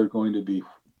knows that there are going to be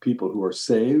people who are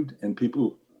saved and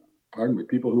people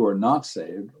who are not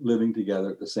saved living together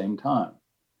at the same time.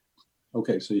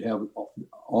 Okay, so you have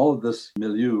all of this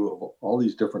milieu of all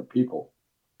these different people.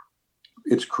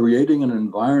 it's creating an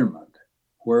environment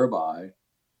whereby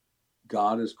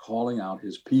God is calling out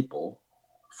his people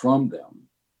from them.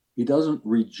 He doesn't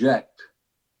reject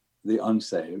the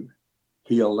unsaved.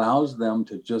 He allows them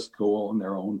to just go on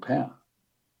their own path,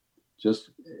 just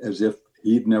as if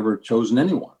he'd never chosen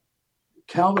anyone.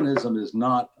 Calvinism is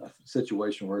not a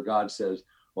situation where God says,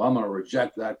 well, I'm going to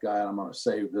reject that guy and I'm going to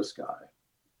save this guy.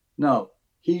 No,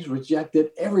 he's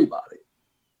rejected everybody.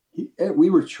 We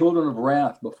were children of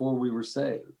wrath before we were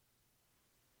saved.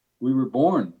 We were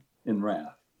born in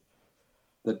wrath,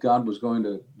 that God was going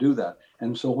to do that.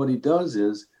 And so what he does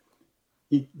is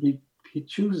he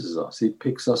chooses us. He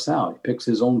picks us out. He picks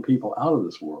his own people out of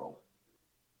this world.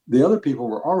 The other people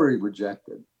were already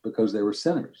rejected because they were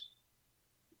sinners.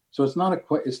 So it's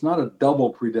not a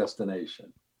double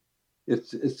predestination.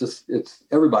 It's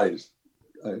everybody's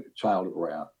a child of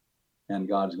wrath, and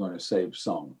God's going to save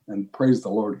some. And praise the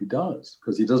Lord, he does,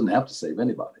 because he doesn't have to save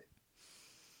anybody.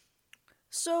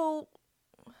 So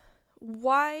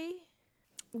why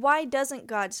doesn't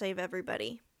God save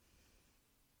everybody?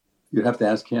 You'd have to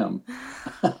ask him.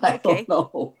 I don't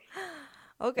know.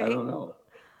 Okay. I don't know.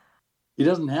 He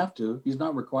doesn't have to. He's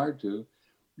not required to.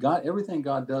 God, everything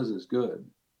God does is good.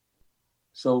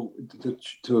 So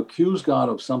to accuse God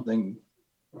of something,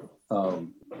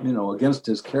 against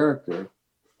his character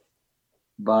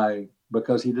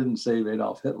because he didn't save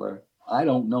Adolf Hitler, I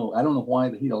don't know. I don't know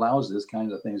why he allows this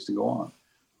kind of things to go on.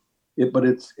 But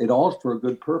it all's for a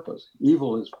good purpose.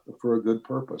 Evil is for a good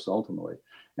purpose ultimately,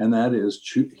 and that is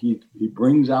he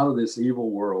brings out of this evil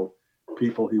world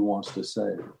people he wants to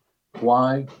save.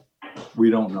 Why? We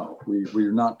don't know.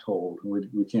 We're not told.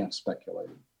 We can't speculate.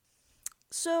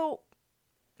 So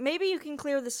maybe you can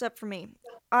clear this up for me.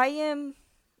 I am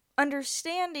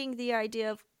understanding the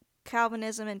idea of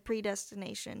Calvinism and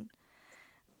predestination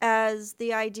as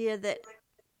the idea that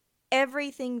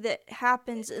everything that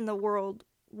happens in the world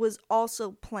was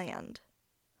also planned.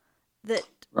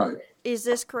 Right. Is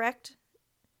this correct?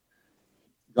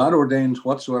 God ordains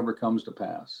whatsoever comes to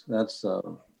pass. That's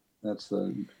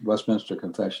the Westminster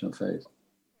Confession of Faith.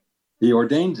 He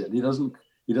ordains it. He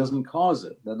doesn't cause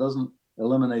it. That doesn't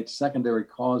eliminate secondary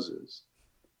causes.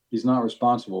 He's not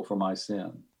responsible for my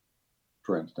sin,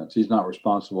 for instance. He's not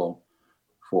responsible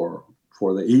for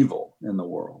the evil in the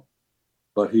world,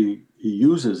 but he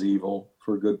uses evil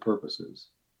for good purposes.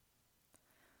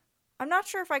 I'm not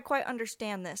sure if I quite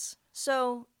understand this.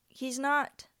 So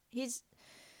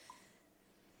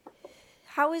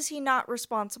how is he not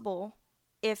responsible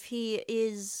if he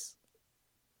is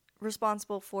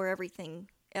responsible for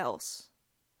everything else?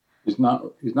 He's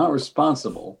not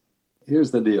responsible.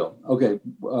 Here's the deal. Okay,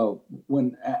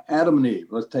 when Adam and Eve,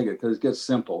 let's take it because it gets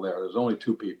simple there. There's only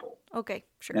two people. Okay,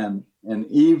 sure. And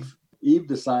Eve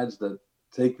decides to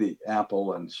take the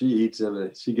apple and she eats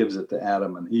it. She gives it to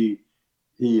Adam and he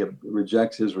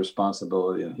rejects his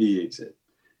responsibility and he eats it.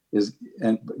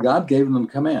 And God gave them a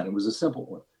command. It was a simple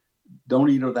one. Don't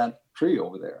eat of that tree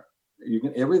over there.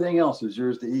 Everything else is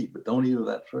yours to eat, but don't eat of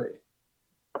that tree.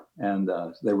 And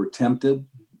they were tempted.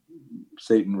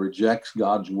 Satan rejects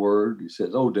God's word. He says,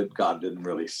 God didn't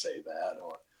really say that.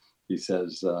 Or he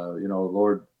says,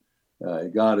 Lord,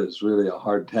 God is really a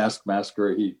hard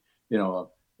taskmaster. You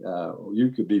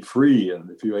could be free and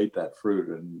if you ate that fruit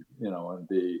and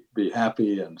be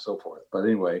happy and so forth. But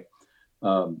anyway,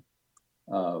 so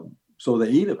they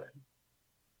eat of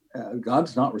it.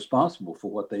 God's not responsible for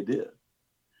what they did.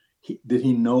 Did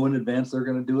he know in advance they're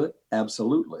going to do it?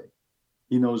 Absolutely.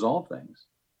 He knows all things.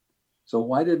 So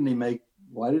why didn't he make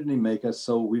us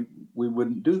so we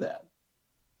wouldn't do that?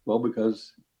 Well,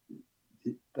 because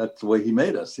that's the way he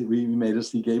made us.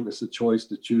 He gave us a choice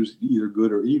to choose either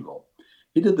good or evil.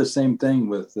 He did the same thing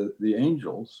with the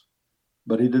angels,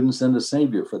 but he didn't send a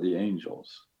savior for the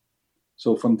angels.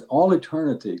 So from all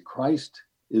eternity, Christ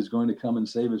is going to come and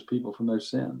save his people from their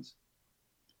sins.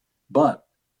 But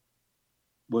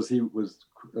was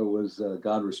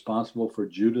God responsible for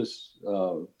Judas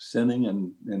sinning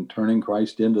and turning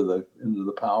Christ into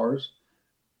the powers?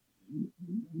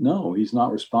 No, he's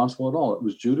not responsible at all. It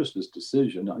was Judas's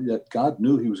decision. Yet God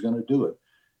knew he was going to do it.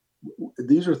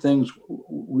 These are things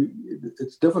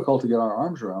it's difficult to get our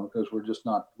arms around because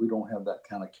we don't have that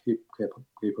kind of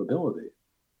capability.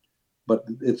 But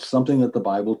it's something that the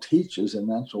Bible teaches, and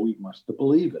that's what we must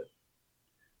believe it.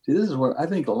 See, this is where I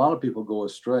think a lot of people go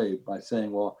astray by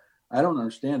saying, well, I don't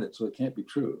understand it, so it can't be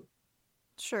true.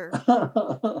 Sure.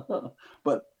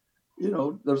 But,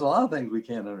 there's a lot of things we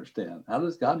can't understand. How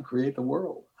does God create the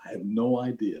world? I have no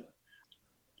idea.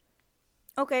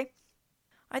 Okay.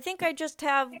 I think I just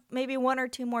have maybe one or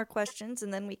two more questions,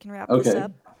 and then we can wrap this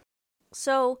up.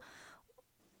 So,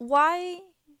 why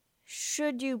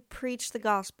should you preach the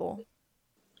gospel?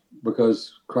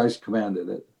 Because Christ commanded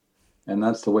it, and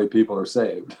that's the way people are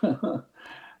saved.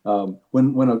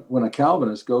 When a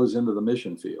Calvinist goes into the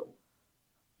mission field,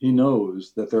 he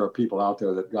knows that there are people out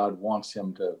there that God wants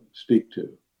him to speak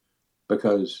to,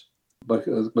 because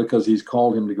he's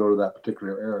called him to go to that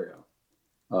particular area.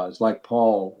 It's like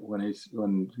Paul when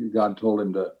God told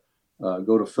him to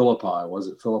go to Philippi. Was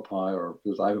it Philippi? Or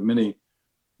because I have many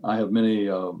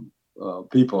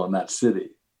people in that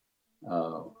city.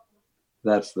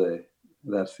 That's the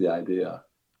idea.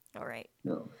 All right.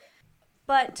 You know.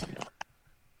 But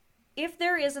if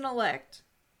there is an elect,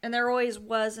 and there always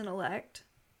was an elect,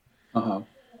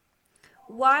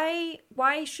 why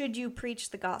should you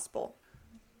preach the gospel?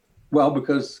 Well,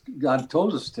 because God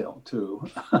told us to.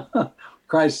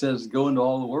 Christ says, "Go into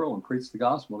all the world and preach the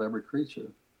gospel to every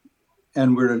creature,"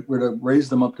 and we're to raise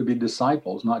them up to be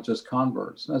disciples, not just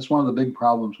converts. That's one of the big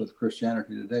problems with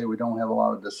Christianity today. We don't have a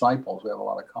lot of disciples; we have a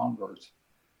lot of converts.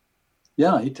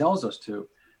 Yeah, he tells us to.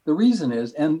 The reason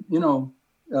is, and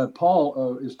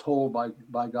Paul is told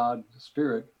by God the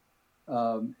Spirit.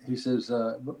 He says,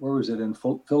 where was it, in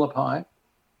Philippi?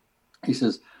 He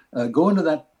says, go into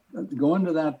that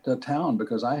town,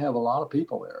 because I have a lot of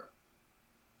people there.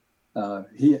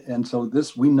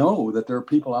 We know that there are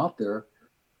people out there.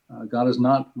 God is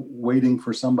not waiting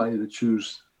for somebody to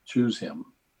choose him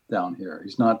down here.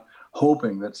 He's not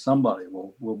hoping that somebody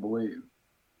will believe,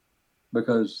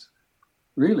 because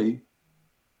really,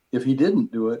 if he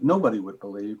didn't do it, nobody would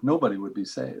believe, nobody would be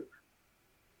saved,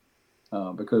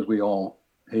 because we all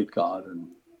hate God and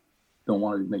don't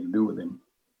want to make a do with him.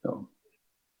 So,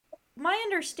 my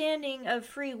understanding of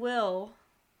free will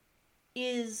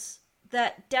is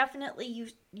that definitely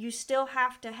you still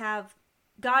have to have,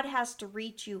 God has to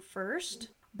reach you first,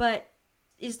 but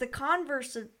is the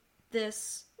converse of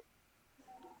this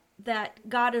that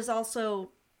God is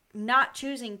also not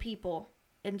choosing people,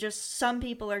 and just some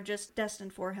people are just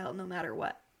destined for hell no matter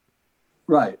what?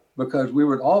 Right, because we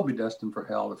would all be destined for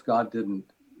hell if God didn't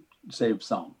save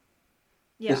some.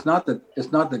 Yeah. It's not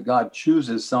that God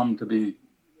chooses some to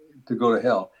go to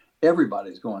hell.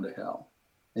 Everybody's going to hell,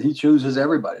 and he chooses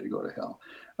everybody to go to hell.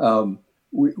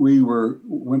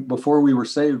 Before we were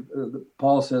saved,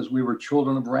 Paul says we were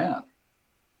children of wrath.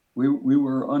 We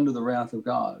were under the wrath of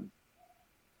God,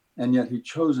 and yet he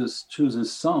chooses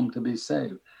some to be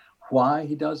saved. Why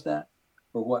he does that,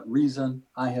 for what reason,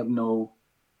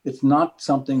 it's not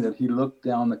something that he looked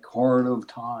down the corridor of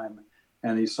time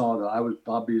and he saw that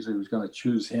Bob Beasley was going to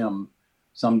choose him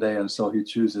someday, and so he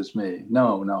chooses me.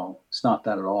 No, it's not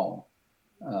that at all.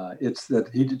 It's that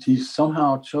he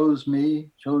somehow chose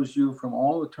you from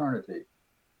all eternity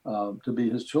to be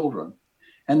his children.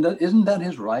 And isn't that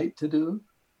his right to do?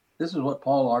 This is what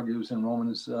Paul argues in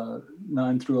Romans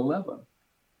 9 through 11,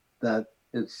 that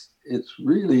it's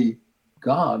really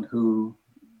God who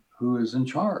is in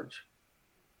charge.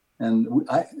 And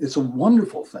it's a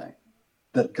wonderful thing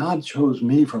that God chose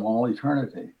me from all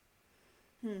eternity.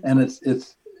 And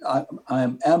I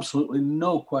am absolutely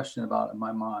no question about it in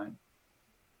my mind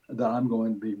that I'm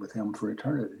going to be with him for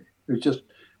eternity.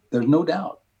 There's no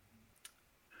doubt.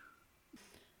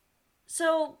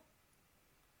 So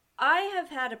I have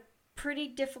had a pretty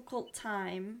difficult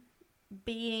time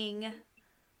being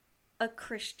a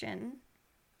Christian.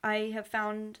 I have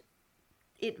found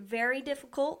it very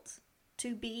difficult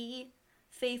to be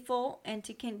faithful and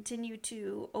to continue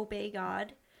to obey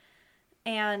God.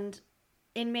 And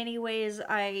in many ways,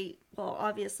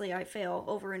 obviously I fail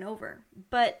over and over.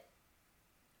 But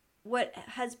what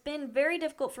has been very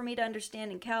difficult for me to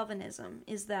understand in Calvinism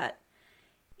is that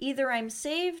either I'm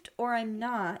saved or I'm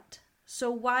not.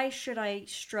 So why should I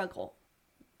struggle?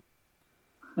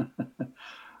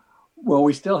 Well,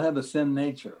 we still have the sin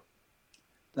nature.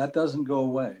 That doesn't go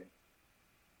away.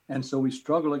 And so we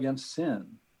struggle against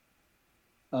sin.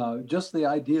 Just the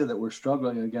idea that we're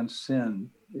struggling against sin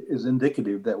is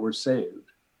indicative that we're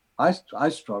saved. I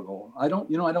struggle. I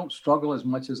don't struggle as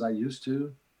much as I used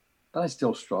to, but I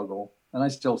still struggle and I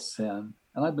still sin.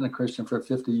 And I've been a Christian for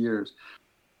 50 years.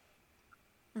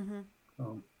 Mm-hmm.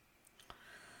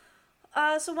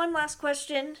 So one last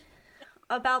question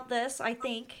about this, I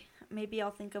think. Maybe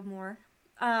I'll think of more.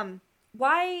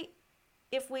 Why,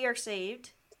 if we are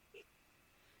saved,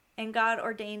 and God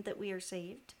ordained that we are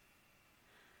saved,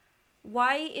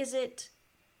 why is it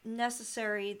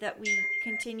necessary that we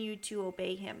continue to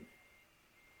obey him?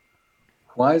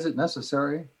 Why is it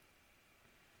necessary?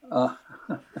 Well,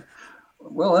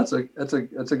 that's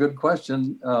a good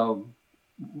question.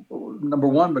 Number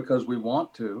one, because we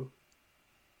want to.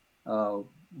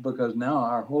 Because now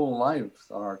our whole lives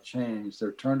are changed.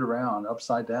 They're turned around,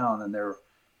 upside down, and they're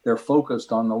they're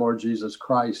focused on the Lord Jesus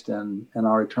Christ and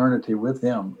our eternity with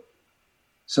him.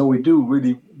 So we do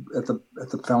really, at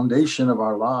the foundation of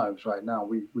our lives right now,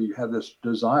 we have this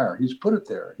desire. He's put it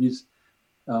there.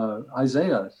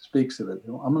 Isaiah speaks of it.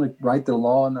 I'm going to write the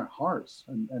law in their hearts,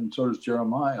 and so does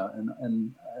Jeremiah,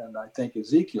 and I think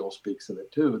Ezekiel speaks of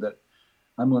it too, that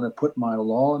I'm going to put my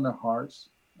law in their hearts,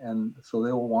 and so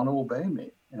they will want to obey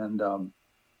me. And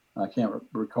I can't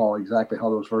recall exactly how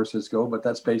those verses go, but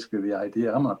that's basically the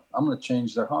idea. I'm going to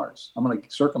change their hearts. I'm going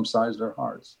to circumcise their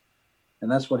hearts, and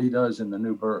that's what he does in the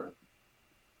new birth.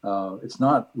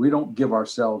 We don't give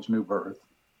ourselves new birth,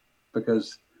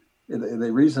 because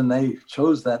the reason they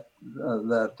chose that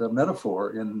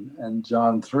metaphor in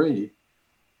John 3,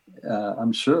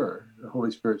 I'm sure the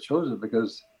Holy Spirit chose it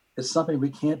because it's something we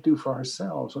can't do for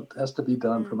ourselves. It has to be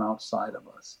done from outside of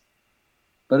us.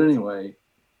 But anyway,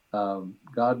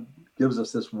 God gives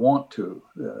us this want to.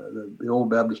 The old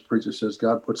Baptist preacher says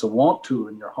God puts a want to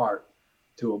in your heart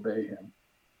to obey him.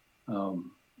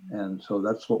 And so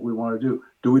that's what we want to do.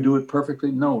 Do we do it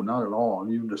perfectly? No, not at all.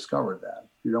 And you've discovered that.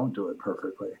 You don't do it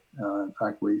perfectly. In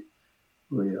fact, we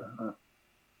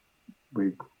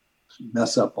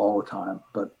mess up all the time.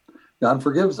 But God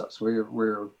forgives us. We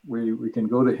can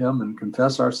go to him and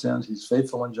confess our sins. He's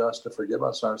faithful and just to forgive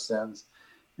us our sins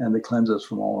and to cleanse us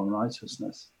from all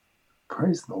unrighteousness.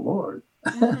 Praise the Lord.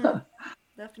 Mm-hmm.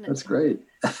 Definitely. That's great.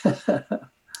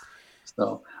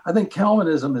 So I think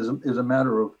Calvinism is a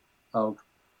matter of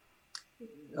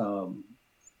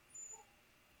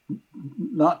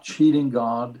not cheating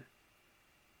God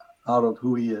out of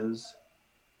who he is,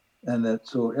 and that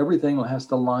so everything has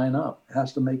to line up. It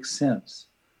has to make sense.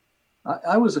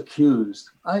 I was accused.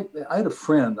 I had a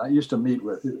friend I used to meet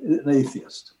with, an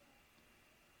atheist,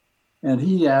 and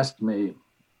he asked me,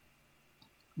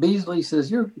 Beasley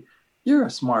says, you're a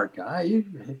smart guy.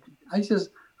 I says,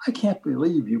 I can't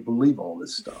believe you believe all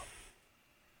this stuff.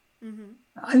 Mm-hmm.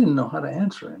 I didn't know how to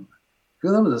answer him,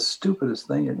 because that was the stupidest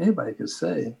thing anybody could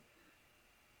say.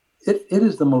 It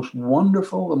is the most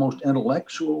wonderful, the most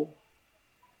intellectual,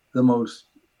 the most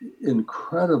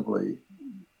incredibly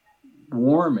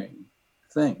warming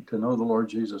thing to know the Lord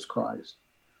Jesus Christ.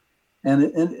 And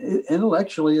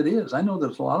intellectually it is. I know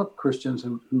there's a lot of Christians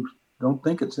who don't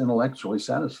think it's intellectually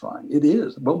satisfying. It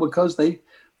is, but because they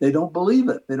don't believe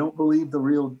it. They don't believe the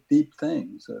real deep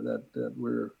things, that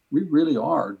we really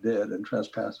are dead in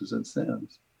trespasses and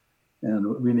sins. And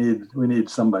we need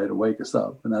somebody to wake us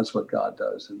up, and that's what God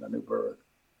does in the new birth.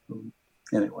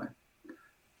 Anyway.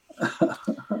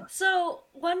 So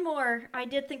one more. I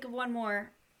did think of one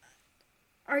more.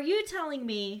 Are you telling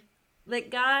me that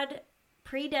God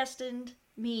predestined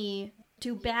me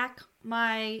to back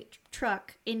my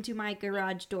truck into my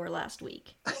garage door last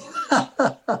week?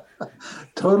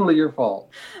 Totally your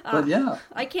fault. But yeah.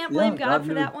 I can't blame God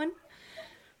for that one.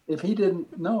 If he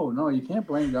didn't, no, you can't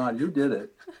blame God. You did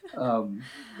it.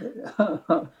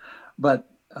 But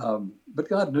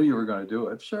God knew you were going to do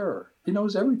it. Sure. He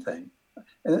knows everything.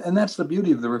 And that's the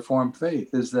beauty of the Reformed faith,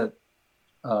 is that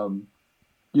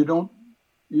you don't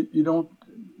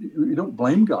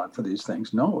blame God for these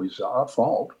things. No, it's our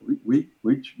fault.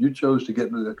 You chose to get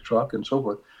into the truck and so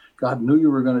forth. God knew you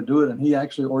were going to do it, and he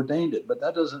actually ordained it. But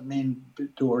that doesn't mean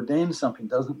to ordain something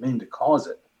doesn't mean to cause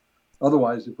it.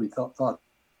 Otherwise, if we thought.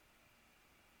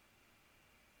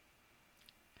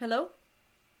 Hello?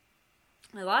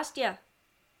 I lost you.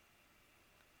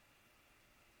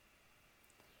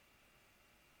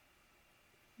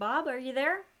 Bob, are you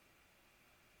there?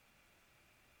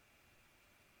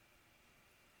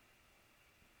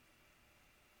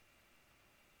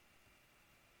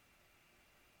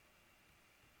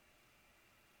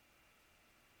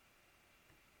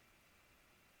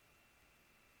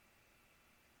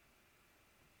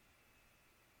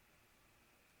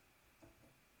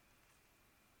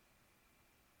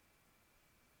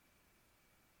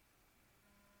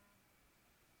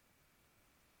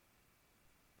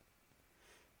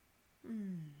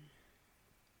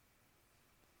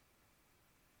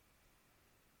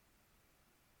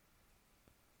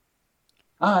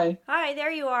 Hi. Hi, there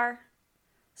you are.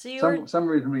 So some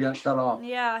reason we got shut off.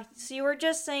 Yeah, so you were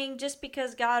just saying just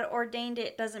because God ordained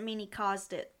it doesn't mean he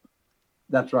caused it.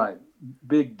 That's right.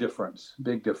 Big difference.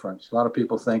 A lot of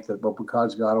people think that, well,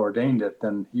 because God ordained it,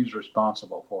 then he's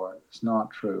responsible for it. It's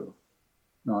not true.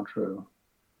 Not true.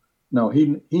 No,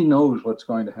 he knows what's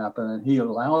going to happen, and he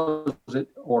allows it,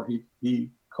 or he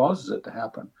causes it to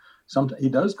happen. Sometimes he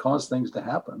does cause things to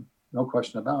happen, no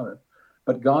question about it.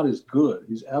 But God is good.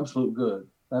 He's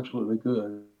absolutely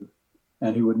good.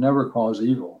 And he would never cause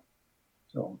evil,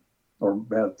 or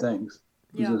bad things.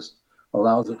 He just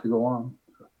allows it to go on.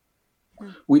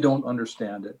 We don't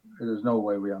understand it. There's no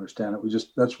way we understand it.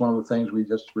 That's one of the things we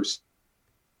just receive.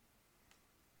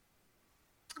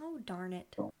 Oh, darn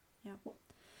it. Yeah.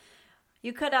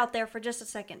 You cut out there for just a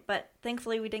second, but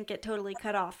thankfully we didn't get totally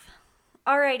cut off.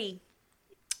 Alrighty.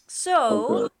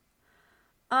 So,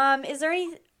 is there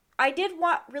any... I did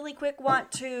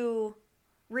want to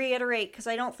reiterate, because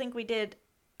I don't think we did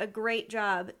a great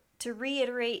job, to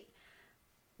reiterate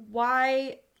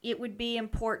why it would be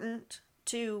important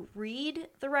to read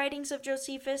the writings of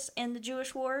Josephus and the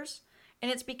Jewish Wars.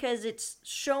 And it's because it's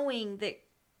showing that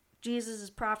Jesus'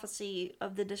 prophecy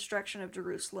of the destruction of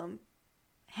Jerusalem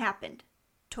happened.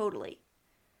 Totally.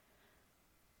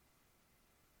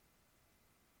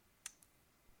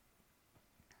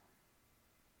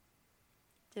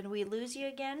 Did we lose you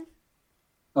again?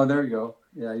 Oh, there you go.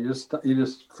 Yeah, you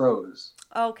just froze.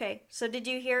 Okay. So did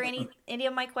you hear any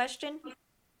of my question?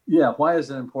 Yeah. Why is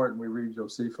it important we read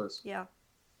Josephus? Yeah.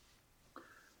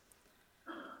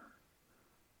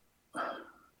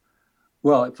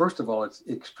 Well, first of all, it's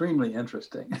extremely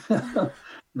interesting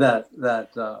that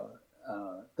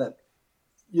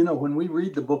when we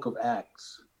read the book of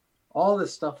Acts, all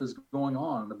this stuff is going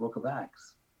on in the book of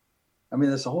Acts. I mean,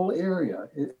 there's a whole area.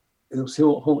 It was a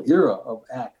whole era of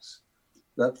Acts.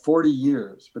 That 40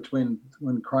 years between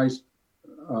when Christ,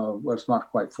 it's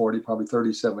not quite 40, probably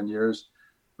 37 years,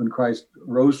 when Christ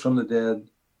rose from the dead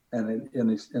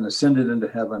and ascended into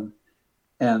heaven,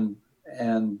 and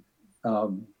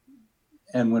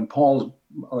when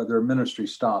their ministry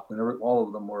stopped, and all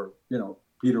of them were,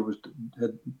 Peter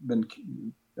had been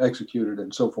executed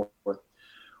and so forth,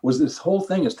 was this whole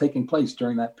thing is taking place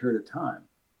during that period of time.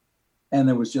 And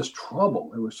there was just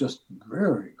trouble. It was just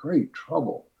very great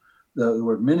trouble. There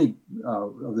were many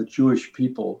of the Jewish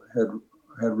people had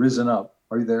risen up.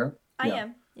 Are you there? I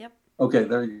am. Yep. Okay,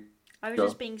 there you go. I was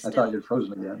just being still. I thought you'd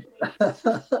frozen again.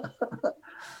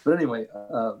 But anyway,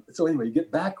 you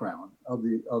get background of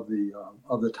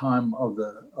the time of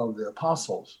the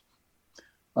apostles,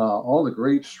 all the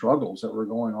great struggles that were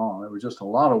going on. There was just a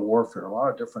lot of warfare. A lot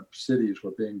of different cities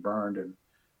were being burned, and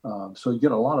so you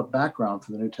get a lot of background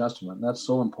for the New Testament. And that's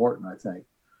so important, I think.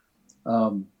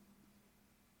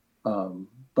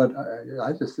 But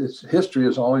history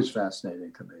is always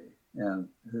fascinating to me, and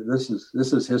this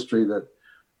is history that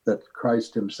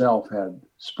Christ himself had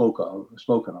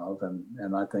spoken of,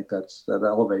 and I think that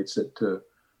elevates it to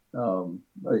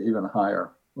even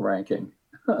higher ranking,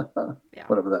 yeah.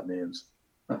 Whatever that means.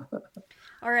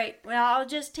 All right. Well, I'll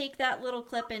just take that little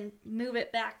clip and move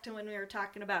it back to when we were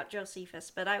talking about Josephus.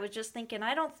 But I was just thinking,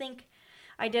 I don't think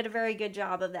I did a very good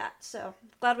job of that. So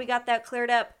glad we got that cleared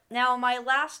up. Now, my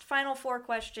final 4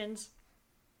 questions.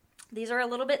 These are a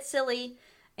little bit silly,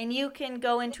 and you can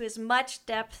go into as much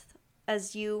depth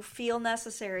as you feel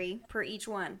necessary per each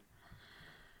one.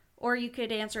 Or you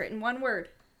could answer it in one word.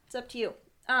 It's up to you.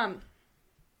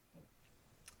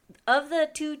 Of the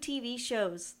 2 TV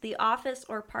shows, The Office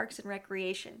or Parks and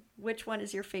Recreation, which one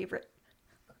is your favorite?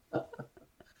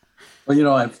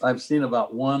 Well, I've seen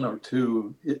about 1 or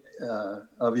 2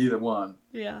 of either one.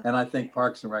 Yeah. And I think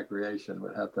Parks and Recreation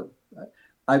would have to.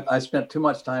 I spent too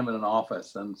much time in an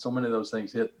office, and so many of those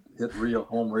things hit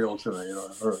home real to me,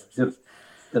 or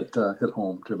hit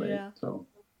home to me. Yeah. So.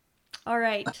 All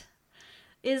right.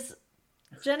 Is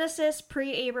Genesis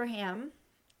pre-Abraham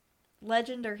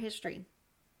legend or history?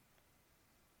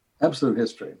 Absolute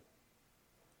history.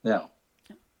 Yeah.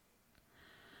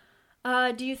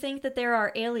 Do you think that there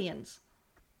are aliens?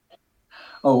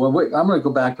 Oh, well, wait, I'm going to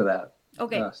go back to that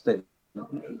statement.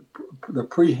 The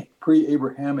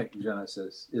pre-Abrahamic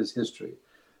Genesis is history.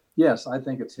 Yes, I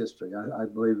think it's history. I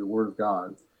believe the Word of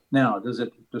God. Now, does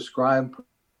it describe...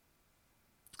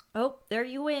 Oh, there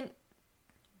you went.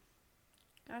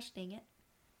 Gosh dang it.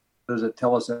 Does it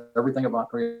tell us everything about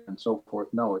creation and so forth?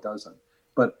 No, it doesn't.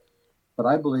 But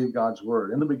I believe God's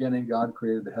Word. In the beginning, God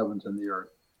created the heavens and the earth.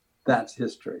 That's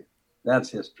history.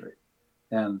 That's history.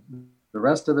 And the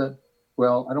rest of it,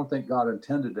 well, I don't think God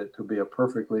intended it to be a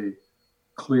perfectly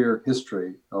clear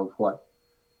history of what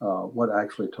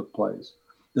actually took place.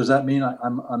 Does that mean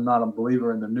I'm not a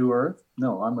believer in the new earth?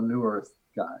 No, I'm a new earth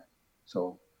guy.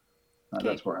 So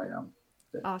that's where I am.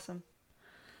 Okay. Awesome.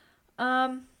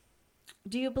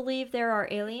 Do you believe there are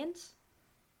aliens?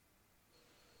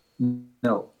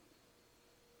 No.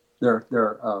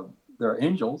 They're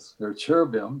angels, they're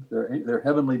cherubim, they're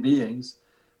heavenly beings,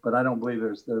 but I don't believe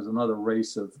there's another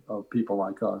race of people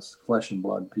like us, flesh and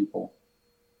blood people.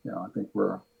 I think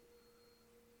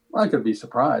I could be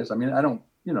surprised. I mean, I don't,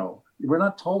 we're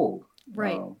not told.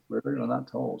 Right. We're not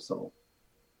told, so.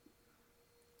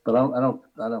 But I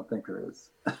don't think there is.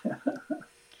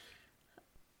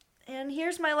 And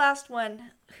here's my last one.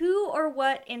 Who or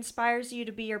what inspires you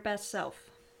to be your best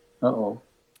self? Uh-oh.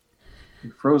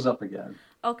 You froze up again.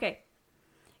 Okay.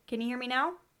 Can you hear me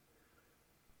now?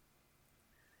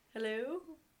 Hello?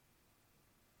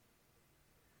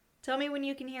 Tell me when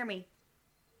you can hear me.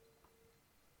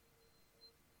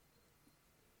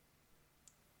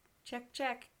 Check,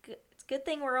 check. It's a good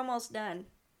thing we're almost done.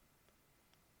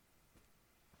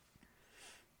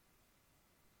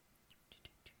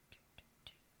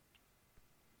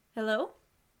 Hello?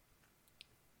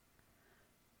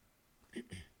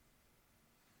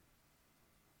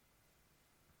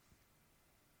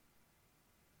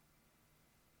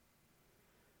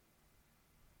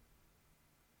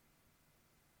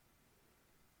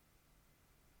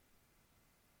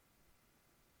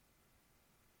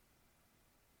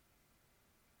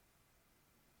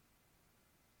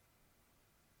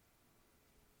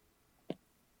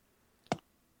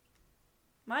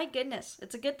 My goodness,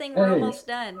 it's a good thing we're almost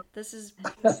done. This is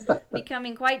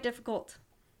becoming quite difficult.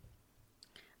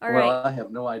 All right. Well, I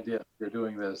have no idea you're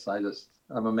doing this.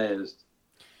 I'm amazed.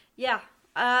 Yeah.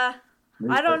 I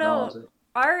don't know.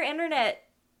 Our internet,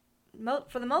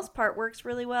 for the most part, works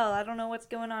really well. I don't know what's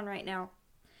going on right now.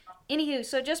 Anywho,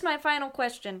 so just my final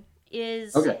question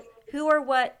is, who or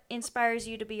what inspires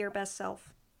you to be your best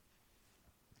self?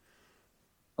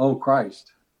 Oh,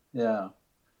 Christ. Yeah.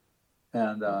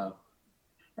 And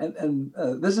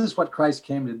this is what Christ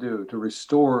came to do, to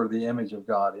restore the image of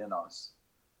God in us.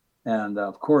 And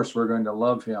of course, we're going to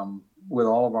love him with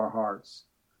all of our hearts,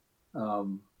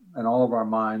 and all of our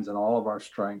minds and all of our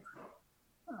strength.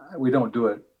 We don't do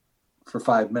it for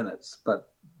 5 minutes,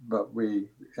 but we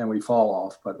fall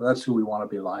off, but that's who we want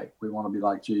to be like. We want to be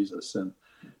like Jesus. And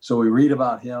so we read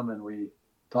about him and we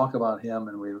talk about him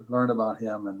and we learn about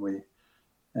him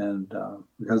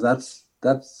because that's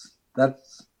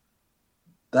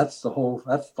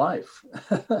life.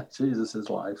 Jesus is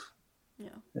life.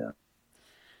 Yeah.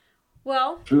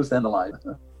 Well, truth and the life.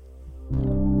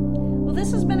 Well,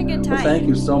 this has been a good time. Well, thank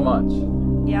you so much.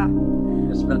 Yeah.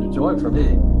 It's been a joy for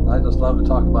me. I just love to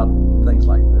talk about things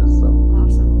like this. So.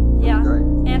 Awesome. Yeah. Great.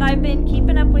 And I've been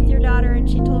keeping up with your daughter, and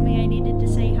she told me I needed to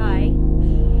say hi.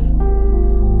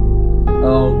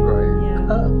 Oh, great. Yeah.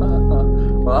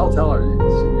 Well, I'll tell her.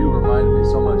 You reminded me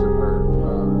so much of her.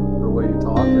 The way you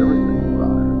talk, everything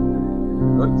about her.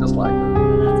 You look just like her.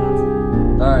 That's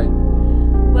awesome. All right.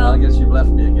 Well, I guess you've left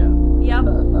me again. Yep.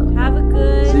 Have a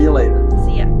good... See you later.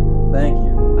 See ya. Thank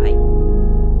you.